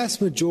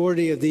vast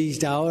majority of these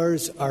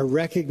dollars are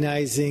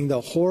recognizing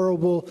the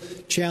horrible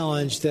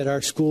challenge that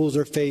our schools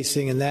are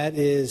facing, and that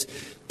is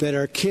that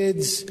our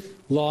kids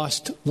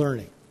lost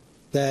learning.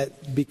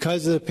 That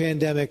because of the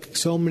pandemic,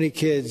 so many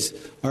kids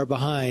are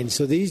behind.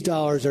 So these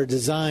dollars are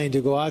designed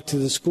to go out to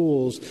the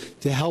schools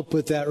to help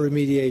with that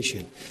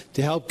remediation,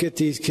 to help get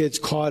these kids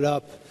caught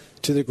up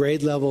to the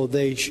grade level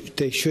they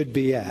should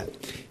be at.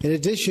 In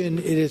addition,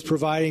 it is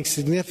providing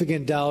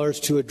significant dollars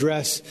to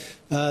address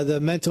the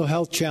mental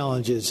health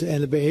challenges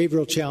and the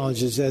behavioral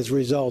challenges as a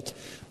result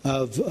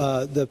of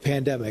the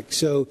pandemic.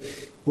 So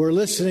we're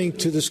listening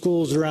to the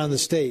schools around the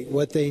state,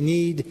 what they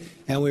need,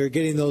 and we're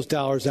getting those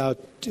dollars out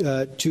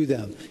to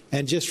them.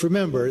 And just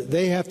remember,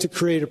 they have to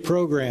create a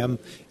program,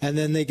 and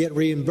then they get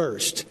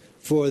reimbursed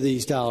for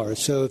these dollars.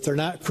 So if they're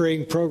not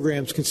creating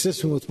programs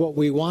consistent with what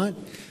we want,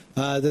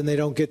 then they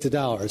don't get the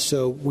dollars.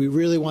 So we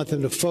really want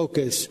them to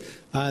focus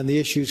on the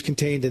issues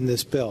contained in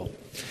this bill.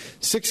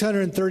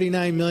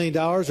 $639 million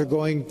are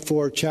going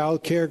for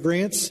child care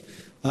grants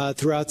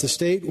throughout the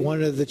state.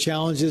 One of the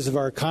challenges of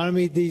our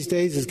economy these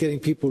days is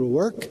getting people to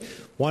work.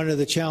 One of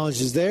the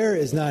challenges there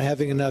is not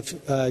having enough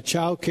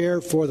child care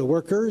for the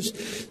workers,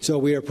 so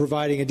we are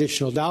providing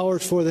additional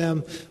dollars for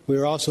them. We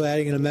are also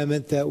adding an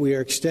amendment that we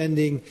are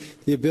extending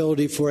the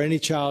ability for any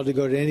child to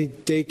go to any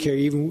daycare,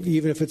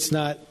 even if it's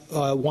not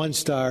one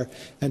star,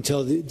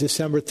 until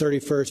December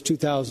 31st,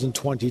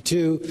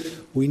 2022.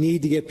 We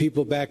need to get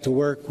people back to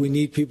work. We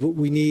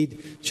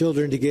need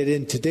children to get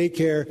into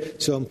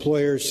daycare so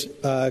employers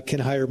can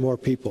hire more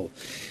people.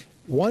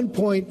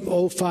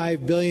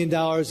 $1.05 billion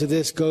of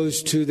this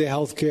goes to the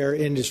healthcare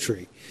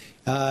industry,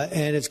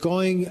 and it's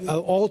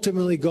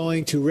ultimately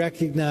going to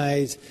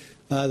recognize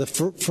the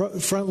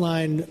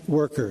frontline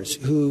workers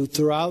who,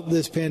 throughout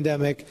this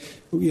pandemic,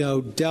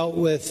 dealt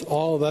with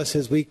all of us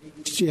as we,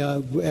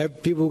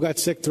 people who got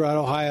sick throughout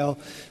Ohio,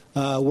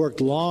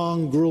 worked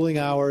long, grueling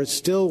hours,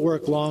 still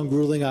work long,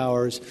 grueling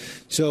hours.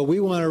 So we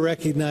want to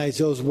recognize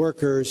those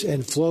workers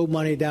and flow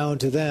money down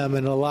to them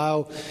and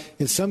allow,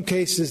 in some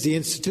cases, the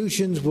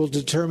institutions will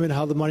determine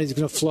how the money is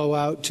going to flow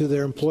out to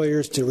their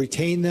employers to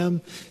retain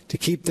them, to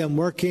keep them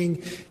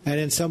working. And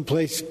in some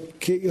place,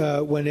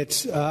 when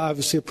it's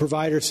obviously a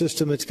provider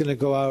system, it's going to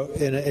go out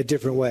in a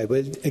different way.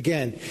 But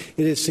again,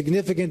 it is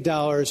significant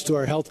dollars to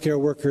our healthcare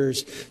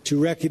workers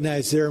to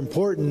recognize their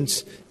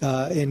importance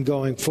in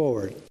going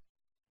forward.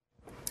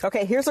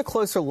 Okay, here's a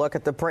closer look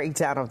at the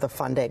breakdown of the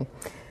funding.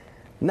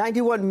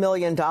 $91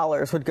 million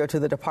would go to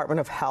the Department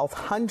of Health.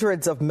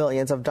 Hundreds of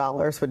millions of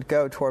dollars would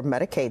go toward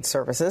Medicaid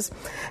services,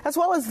 as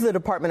well as the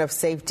Department of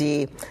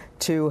Safety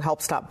to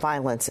help stop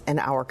violence in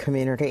our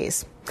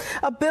communities.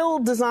 A bill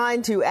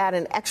designed to add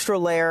an extra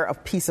layer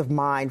of peace of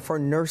mind for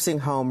nursing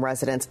home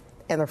residents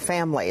and their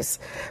families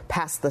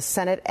passed the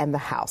Senate and the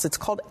House. It's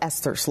called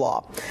Esther's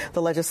Law.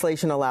 The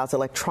legislation allows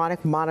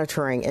electronic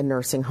monitoring in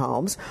nursing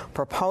homes.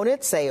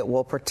 Proponents say it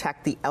will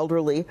protect the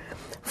elderly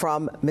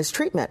from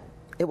mistreatment.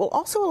 It will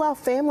also allow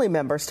family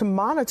members to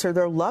monitor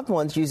their loved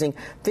ones using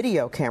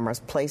video cameras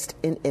placed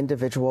in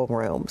individual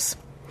rooms.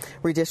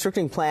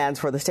 Redistricting plans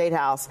for the State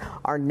House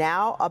are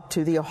now up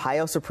to the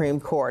Ohio Supreme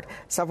Court.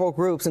 Several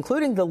groups,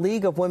 including the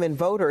League of Women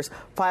Voters,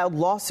 filed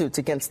lawsuits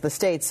against the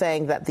state,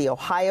 saying that the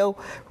Ohio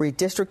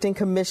Redistricting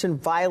Commission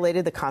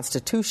violated the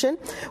Constitution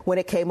when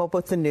it came up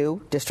with the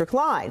new district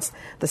lines.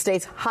 The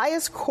state's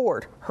highest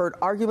court heard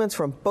arguments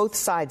from both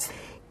sides.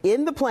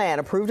 In the plan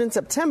approved in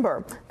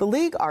September, the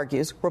league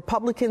argues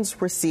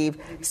Republicans received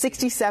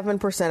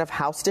 67% of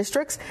House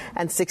districts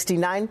and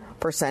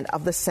 69%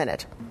 of the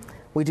Senate.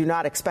 We do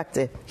not expect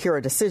to hear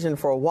a decision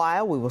for a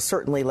while. We will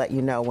certainly let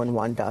you know when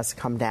one does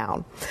come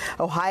down.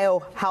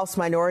 Ohio House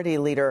Minority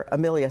Leader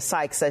Emilia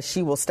Sykes says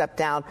she will step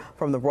down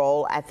from the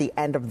role at the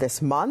end of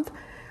this month.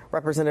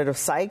 Representative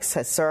Sykes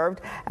has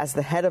served as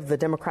the head of the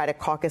Democratic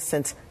caucus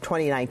since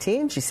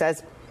 2019. She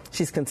says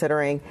she's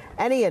considering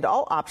any and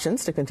all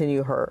options to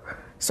continue her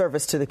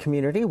service to the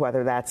community,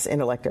 whether that's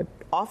in elected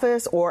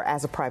office or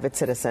as a private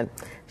citizen.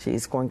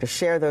 She's going to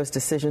share those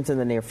decisions in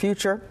the near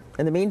future.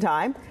 In the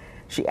meantime,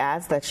 she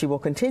adds that she will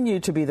continue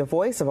to be the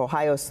voice of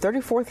Ohio's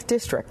 34th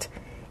district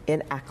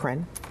in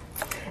Akron.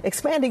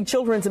 Expanding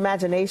children's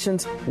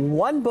imaginations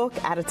one book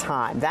at a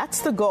time.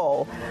 That's the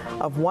goal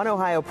of One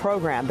Ohio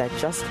program that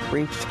just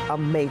reached a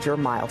major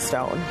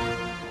milestone.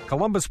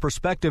 Columbus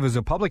Perspective is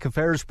a public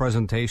affairs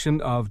presentation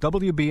of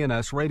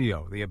WBNS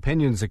Radio. The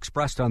opinions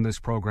expressed on this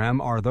program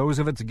are those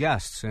of its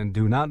guests and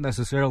do not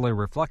necessarily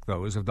reflect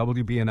those of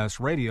WBNS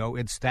Radio,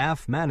 its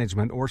staff,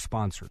 management, or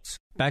sponsors.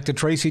 Back to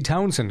Tracy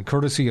Townsend,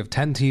 courtesy of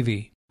 10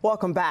 TV.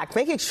 Welcome back.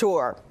 Making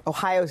sure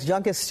Ohio's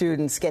youngest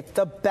students get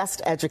the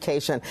best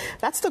education.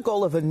 That's the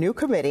goal of a new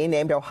committee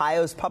named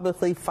Ohio's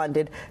Publicly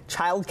Funded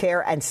Child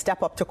Care and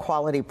Step Up to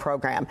Quality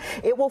program.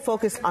 It will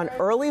focus on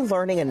early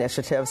learning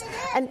initiatives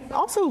and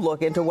also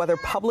look into whether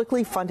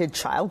publicly funded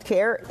child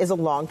care is a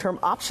long-term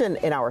option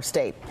in our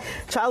state.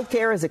 Child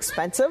care is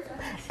expensive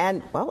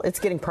and, well, it's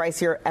getting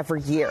pricier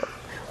every year.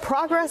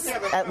 Progress,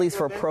 at least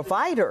for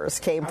providers,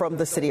 came from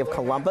the city of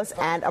Columbus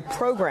and a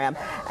program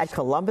at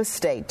Columbus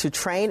State to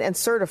train and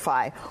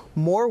certify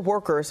more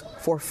workers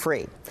for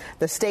free.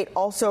 The state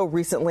also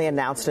recently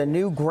announced a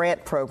new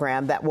grant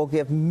program that will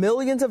give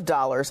millions of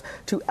dollars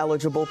to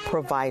eligible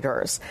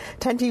providers.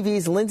 10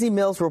 TV's Lindsay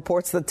Mills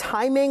reports the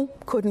timing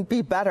couldn't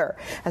be better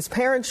as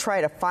parents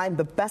try to find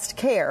the best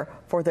care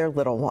for their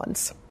little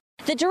ones.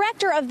 The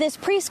director of this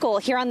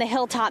preschool here on the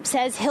Hilltop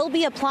says he'll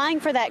be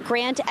applying for that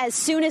grant as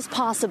soon as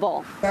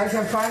possible. You guys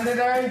have fun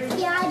today?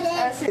 Yeah,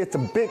 I did. It's a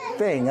big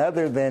thing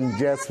other than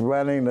just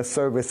running the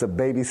service of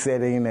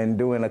babysitting and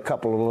doing a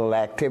couple of little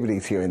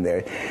activities here and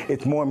there.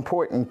 It's more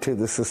important to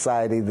the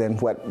society than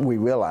what we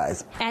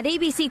realize. At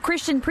ABC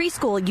Christian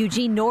Preschool,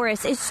 Eugene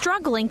Norris is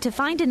struggling to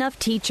find enough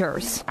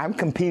teachers. I'm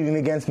competing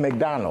against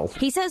McDonald's.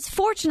 He says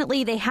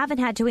fortunately they haven't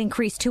had to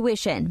increase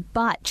tuition,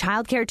 but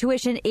childcare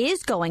tuition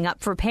is going up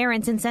for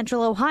parents in Central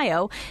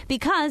Ohio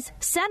because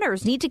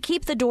centers need to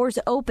keep the doors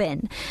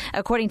open.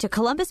 According to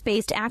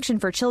Columbus-based Action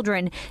for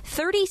Children,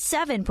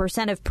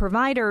 37% of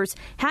providers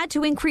had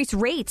to increase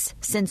rates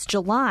since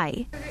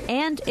July.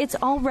 And it's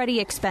already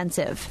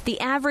expensive. The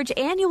average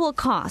annual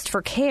cost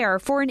for care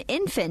for an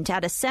infant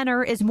at a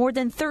center is more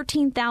than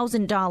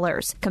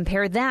 $13,000.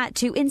 Compare that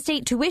to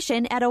in-state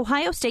tuition at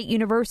Ohio State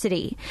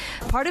University.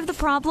 Part of the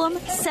problem,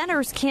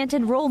 centers can't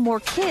enroll more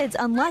kids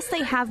unless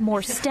they have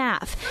more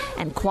staff,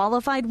 and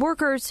qualified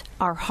workers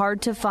are hard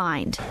to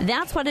find.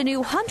 That's what a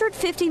new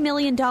 $150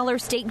 million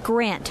state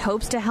grant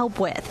hopes to help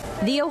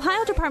with. The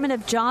Ohio Department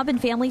of Job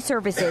and Family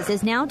Services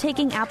is now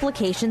taking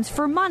applications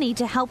for money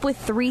to help with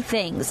three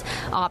things: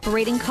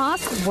 operating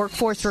costs,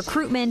 workforce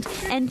recruitment,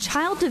 and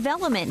child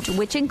development,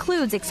 which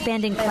includes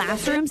expanding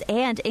classrooms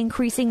and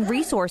increasing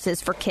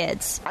resources for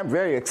kids. I'm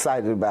very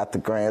excited about the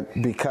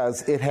grant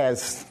because it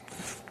has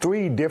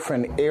 3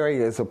 different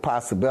areas of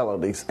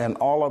possibilities, and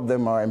all of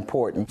them are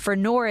important. For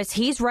Norris,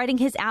 he's writing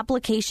his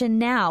application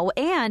now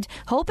and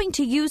hoping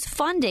to use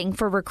funding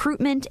for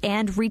recruitment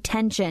and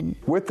retention.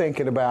 We're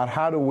thinking about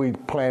how do we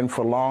plan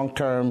for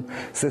long-term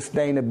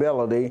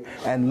sustainability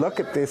and look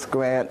at this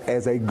grant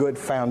as a good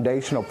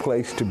foundational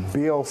place to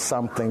build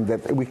something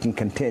that we can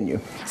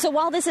continue. So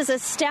while this is a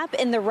step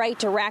in the right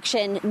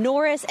direction,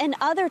 Norris and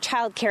other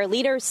child care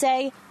leaders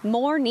say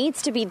more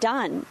needs to be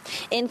done.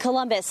 In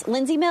Columbus,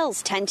 Lindsay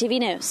Mills, 10 TV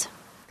News.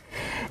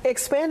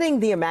 Expanding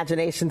the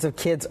imaginations of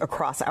kids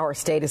across our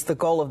state is the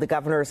goal of the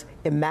governor's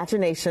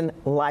Imagination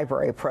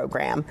Library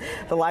program.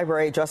 The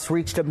library just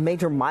reached a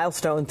major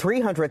milestone,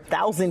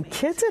 300,000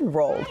 kids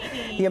enrolled.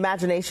 The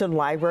Imagination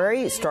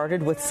Library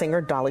started with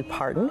singer Dolly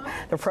Parton.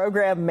 The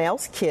program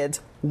mails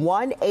kids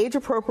one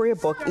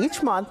age-appropriate book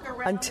each month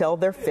until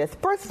their 5th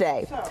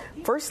birthday.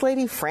 First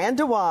Lady Fran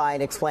DeWine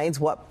explains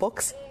what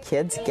books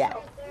kids get.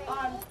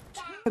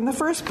 And the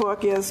first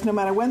book is, no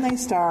matter when they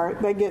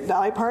start, they get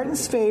Dolly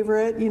Parton's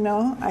favorite,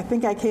 I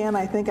Think I Can,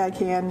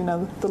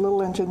 The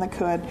Little Engine That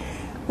Could.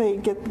 They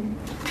get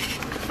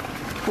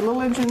The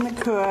Little Engine That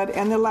Could,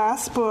 and the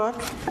last book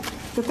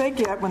that they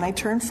get when they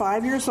turn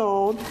 5 years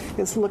old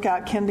is Look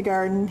Out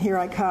Kindergarten, Here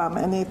I Come.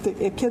 And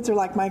if kids are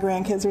like my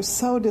grandkids, they're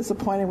so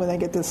disappointed when they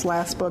get this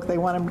last book. They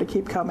want them to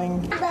keep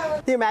coming.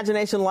 The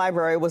Imagination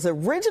Library was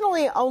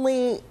originally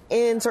only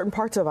in certain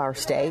parts of our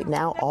state.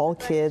 Now all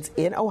kids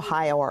in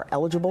Ohio are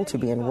eligible to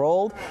be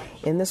enrolled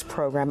in this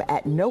program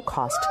at no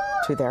cost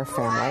to their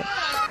family.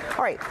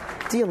 All right,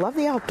 do you love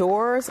the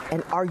outdoors?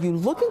 And are you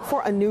looking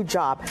for a new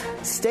job?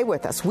 Stay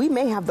with us. We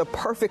may have the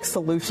perfect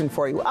solution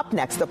for you. Up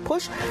next, the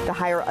push to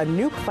hire a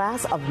new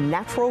class of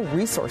natural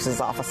resources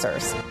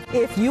officers.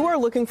 If you are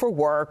looking for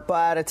work,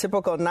 but a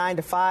typical 9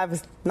 to 5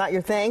 is not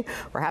your thing,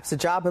 perhaps a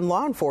job in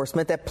law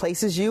enforcement that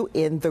places you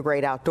in the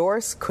great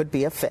outdoors could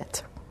be a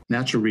fit.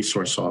 Natural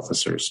resource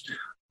officers,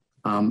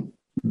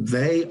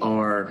 they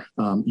are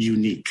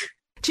unique.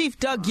 Chief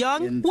Doug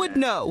Young would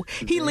know.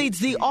 He leads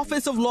the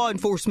Office of Law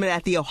Enforcement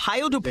at the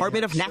Ohio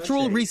Department of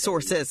Natural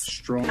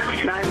Resources.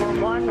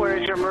 911,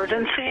 where's your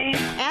emergency?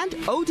 And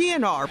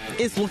ODNR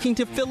is looking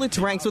to fill its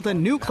ranks with a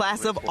new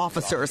class of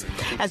officers.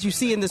 As you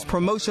see in this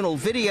promotional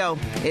video,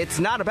 it's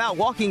not about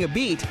walking a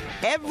beat.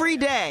 Every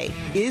day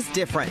is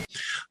different.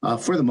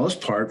 For the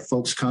most part,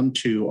 folks come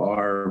to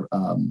our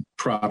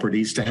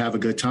properties to have a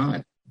good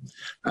time.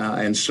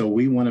 And so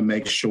we want to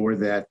make sure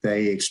that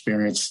they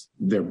experience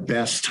their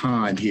best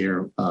time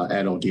here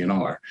at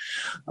ODNR.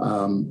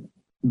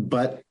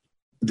 But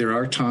there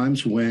are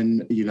times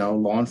when,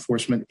 law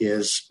enforcement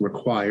is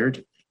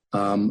required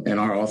and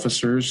our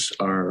officers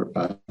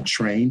are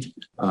trained.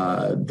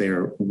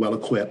 They're well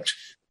equipped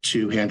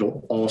to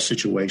handle all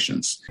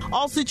situations.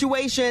 All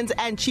situations,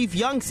 and Chief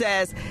Young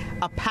says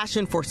a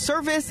passion for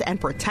service and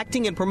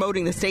protecting and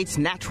promoting the state's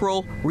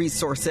natural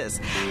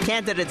resources.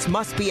 Candidates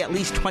must be at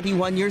least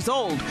 21 years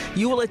old.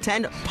 You will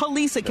attend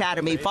Police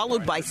Academy,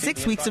 followed by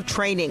 6 weeks of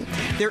training.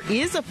 There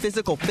is a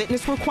physical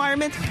fitness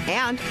requirement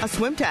and a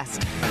swim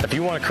test. If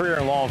you want a career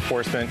in law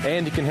enforcement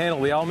and you can handle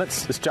the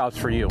elements, this job's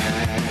for you.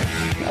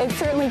 It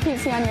certainly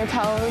keeps you on your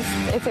toes.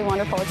 It's a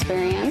wonderful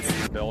experience.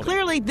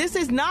 Clearly, this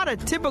is not a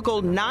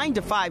typical 9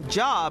 to 5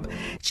 job.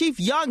 Chief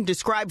Young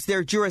describes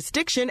their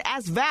jurisdiction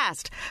as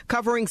vast,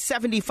 covering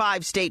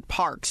 75 state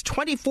parks,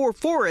 24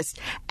 forests,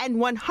 and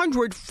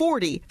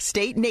 140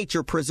 state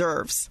nature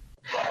preserves.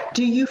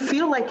 Do you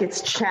feel like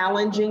it's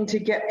challenging to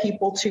get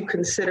people to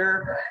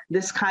consider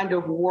this kind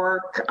of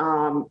work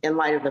in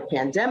light of the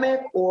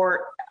pandemic,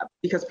 or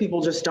because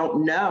people just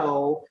don't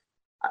know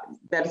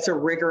that it's a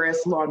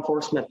rigorous law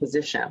enforcement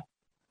position?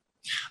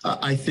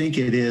 I think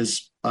it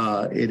is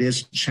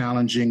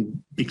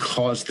challenging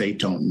because they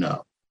don't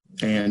know.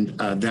 And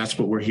that's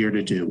what we're here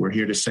to do. We're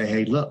here to say,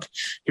 hey, look,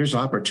 here's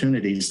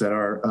opportunities that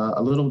are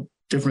a little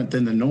different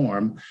than the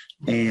norm.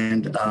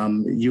 And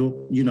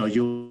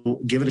you'll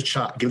give it a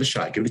shot, give it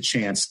a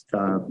chance,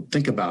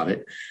 think about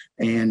it.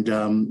 And,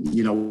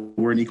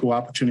 we're an equal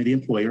opportunity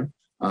employer.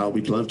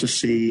 We'd love to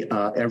see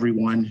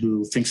everyone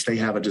who thinks they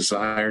have a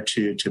desire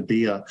to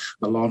be a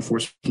law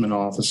enforcement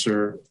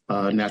officer,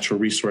 natural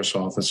resource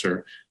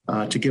officer,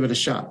 to give it a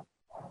shot.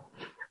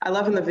 I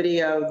love in the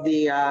video,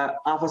 the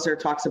officer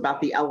talks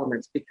about the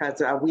elements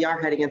because we are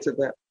heading into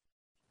the,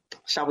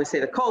 shall we say,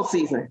 the cold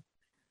season.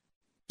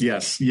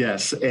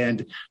 Yes.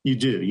 And you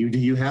do.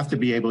 You have to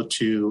be able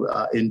to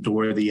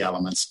endure the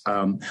elements.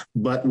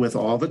 But with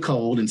all the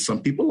cold, and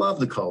some people love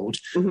the cold,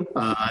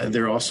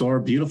 there also are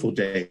beautiful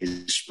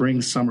days.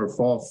 Spring, summer,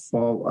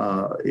 fall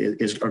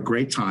are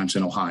great times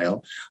in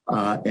Ohio.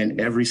 And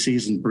every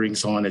season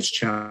brings on its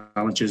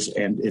challenges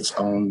and its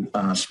own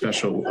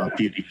special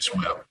beauty as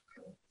well.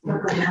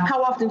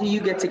 How often do you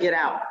get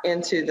out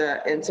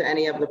into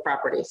any of the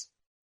properties?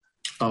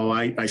 Oh,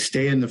 I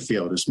stay in the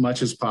field as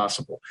much as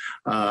possible.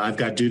 I've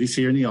got duties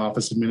here in the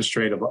office,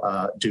 administrative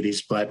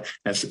duties, but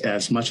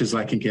as much as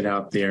I can get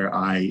out there,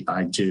 I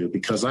do,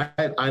 because I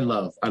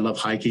love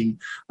hiking.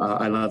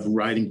 I love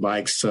riding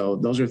bikes. So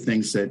those are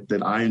things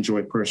that I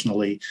enjoy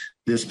personally.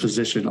 this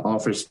position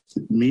offers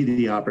me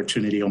the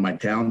opportunity on my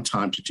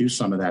downtime to do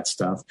some of that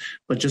stuff.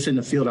 But just in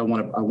the field, I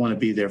want to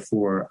be there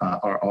for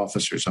our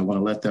officers. I want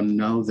to let them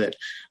know that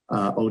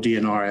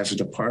ODNR as a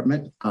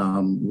department,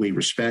 we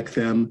respect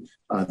them.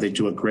 They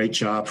do a great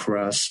job for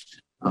us,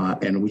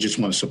 and we just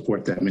want to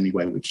support them any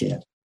way we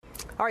can.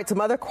 All right,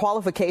 some other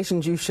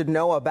qualifications you should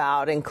know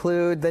about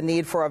include the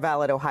need for a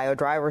valid Ohio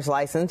driver's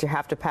license. You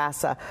have to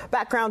pass a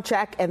background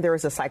check, and there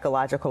is a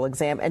psychological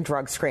exam and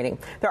drug screening.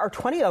 There are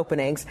 20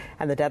 openings,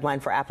 and the deadline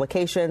for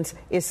applications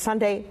is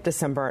Sunday,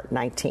 December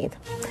 19th.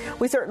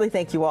 We certainly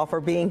thank you all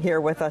for being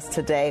here with us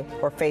today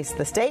for Face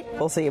the State.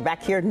 We'll see you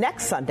back here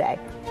next Sunday.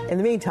 In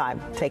the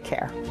meantime, take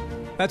care.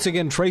 That's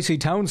again Tracy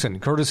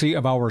Townsend, courtesy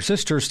of our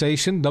sister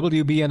station,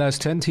 WBNS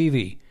 10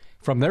 TV.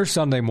 From their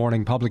Sunday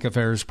morning public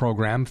affairs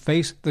program,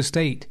 Face the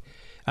State.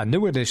 A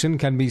new edition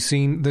can be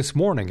seen this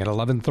morning at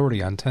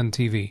 11:30 on 10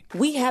 TV.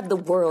 We have the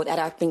world at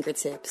our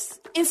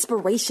fingertips,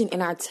 inspiration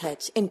in our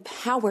touch, and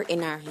power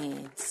in our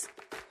hands.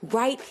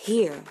 Right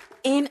here,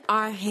 in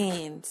our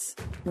hands.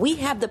 We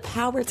have the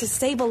power to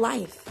save a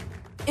life.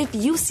 If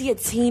you see a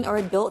teen or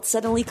adult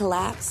suddenly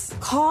collapse,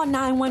 call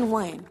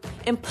 911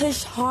 and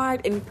push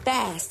hard and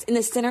fast in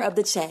the center of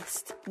the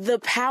chest. The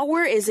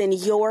power is in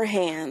your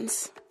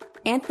hands.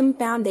 Anthem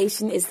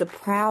Foundation is the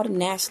proud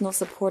national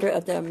supporter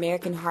of the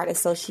American Heart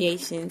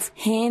Association's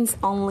Hands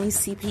Only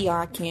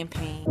CPR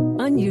campaign.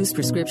 Unused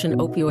prescription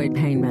opioid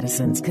pain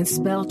medicines can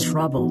spell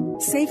trouble.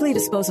 Safely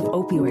dispose of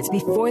opioids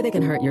before they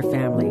can hurt your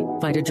family.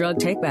 Find a drug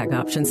take-back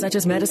option such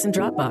as medicine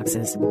drop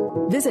boxes.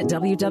 Visit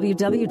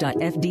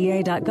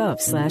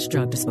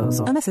www.fda.gov/drug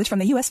disposal. A message from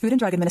the U.S. Food and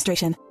Drug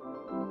Administration.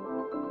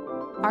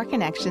 Our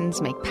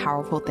connections make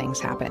powerful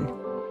things happen,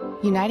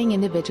 uniting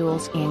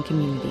individuals and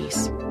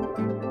communities.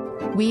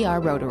 We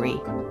are Rotary.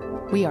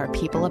 We are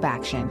people of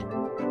action.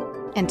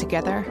 And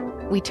together,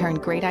 we turn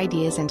great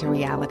ideas into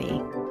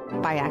reality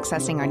by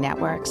accessing our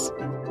networks,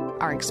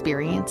 our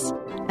experience,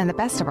 and the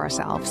best of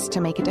ourselves to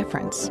make a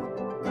difference.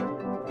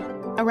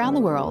 Around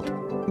the world,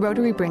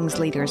 Rotary brings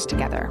leaders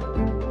together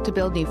to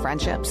build new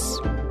friendships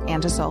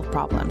and to solve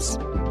problems.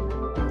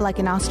 Like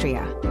in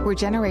Austria, where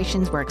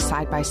generations work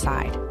side by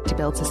side to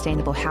build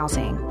sustainable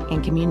housing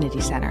and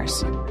community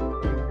centers.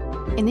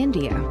 In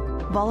India,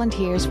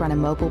 volunteers run a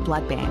mobile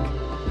blood bank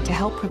to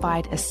help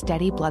provide a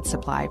steady blood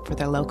supply for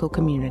their local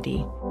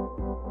community.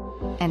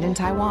 And in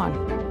Taiwan,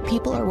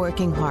 people are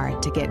working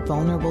hard to get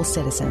vulnerable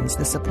citizens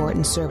the support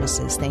and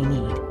services they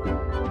need.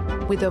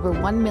 With over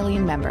 1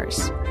 million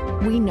members,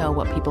 we know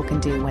what people can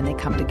do when they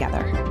come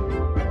together.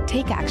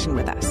 Take action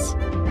with us.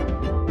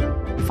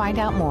 Find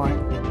out more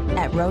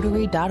at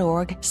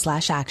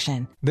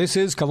Rotary.org/action. This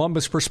is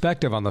Columbus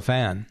Perspective on the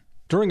Fan.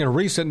 During a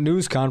recent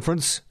news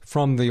conference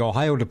from the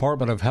Ohio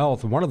Department of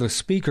Health, one of the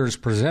speakers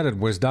presented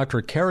was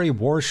Dr. Carrie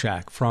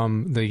Warshak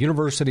from the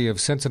University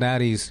of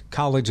Cincinnati's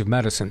College of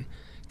Medicine,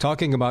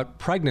 talking about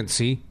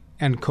pregnancy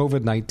and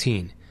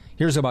COVID-19.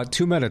 Here's about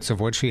 2 minutes of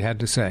what she had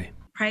to say.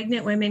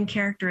 Pregnant women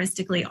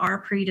characteristically are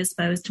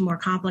predisposed to more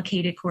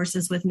complicated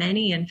courses with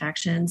many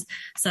infections,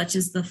 such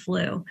as the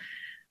flu.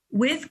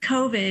 With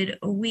COVID,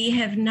 we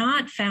have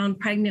not found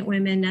pregnant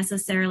women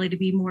necessarily to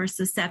be more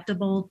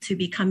susceptible to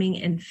becoming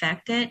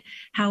infected.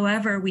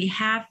 However, we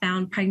have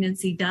found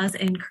pregnancy does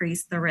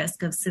increase the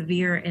risk of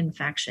severe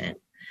infection.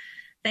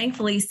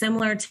 Thankfully,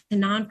 similar to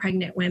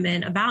non-pregnant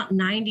women, about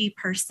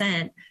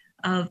 90%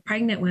 of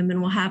pregnant women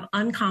will have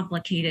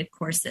uncomplicated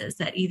courses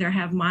that either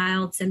have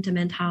mild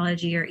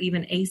symptomatology or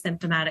even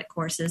asymptomatic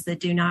courses that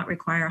do not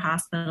require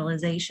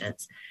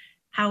hospitalizations.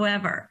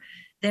 However,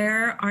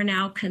 there are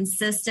now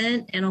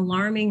consistent and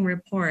alarming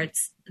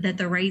reports that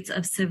the rates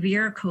of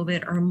severe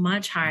COVID are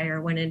much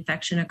higher when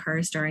infection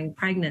occurs during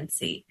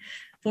pregnancy.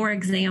 For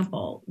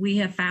example, we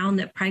have found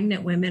that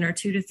pregnant women are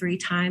 2 to 3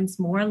 times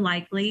more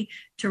likely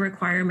to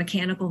require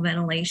mechanical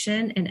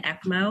ventilation and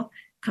ECMO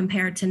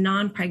compared to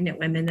non-pregnant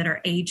women that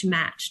are age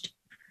matched.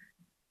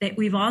 That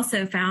we've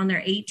also found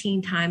they're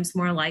 18 times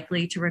more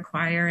likely to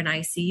require an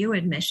ICU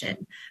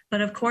admission.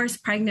 But of course,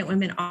 pregnant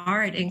women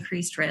are at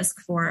increased risk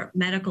for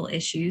medical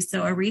issues.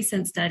 So a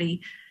recent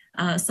study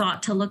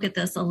sought to look at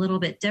this a little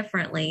bit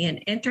differently,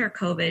 and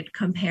InterCovid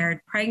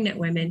compared pregnant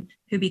women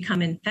who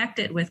become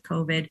infected with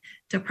COVID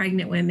to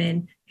pregnant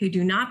women who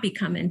do not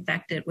become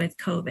infected with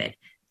COVID.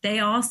 They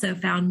also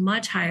found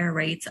much higher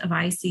rates of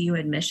ICU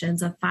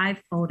admissions, a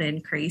 5-fold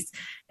increase.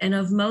 And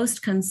of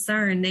most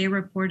concern, they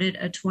reported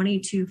a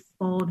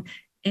 22-fold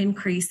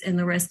increase in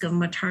the risk of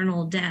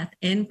maternal death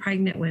in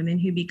pregnant women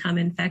who become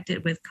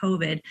infected with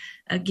COVID,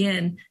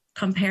 again,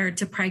 compared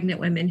to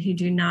pregnant women who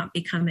do not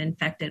become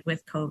infected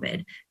with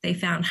COVID. They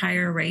found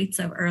higher rates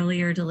of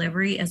earlier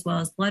delivery as well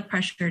as blood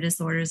pressure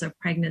disorders of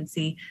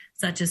pregnancy,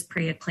 such as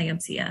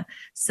preeclampsia.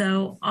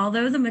 So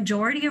although the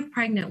majority of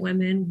pregnant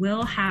women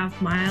will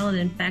have mild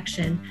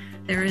infection,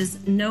 there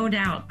is no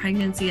doubt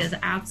pregnancy is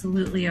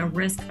absolutely a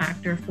risk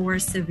factor for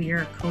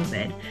severe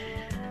COVID.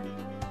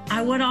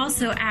 I would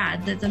also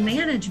add that the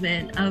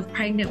management of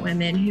pregnant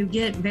women who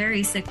get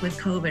very sick with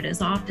COVID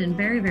is often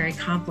very, very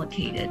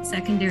complicated,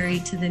 secondary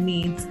to the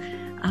needs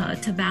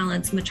to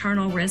balance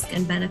maternal risk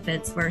and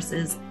benefits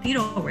versus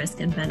fetal risk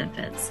and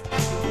benefits.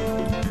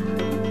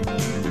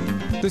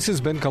 This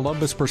has been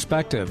Columbus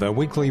Perspective, a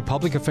weekly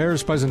public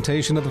affairs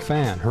presentation of The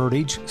Fan, heard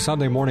each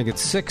Sunday morning at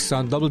 6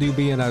 on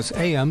WBNS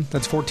AM,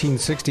 that's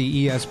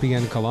 1460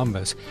 ESPN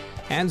Columbus,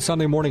 and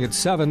Sunday morning at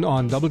 7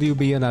 on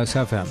WBNS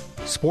FM.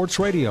 Sports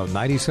Radio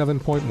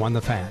 97.1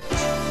 The Fan.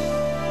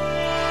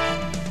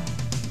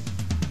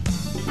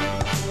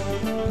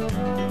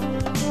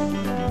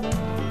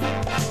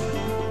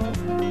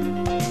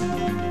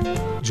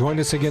 Join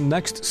us again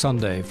next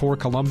Sunday for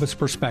Columbus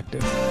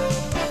Perspective.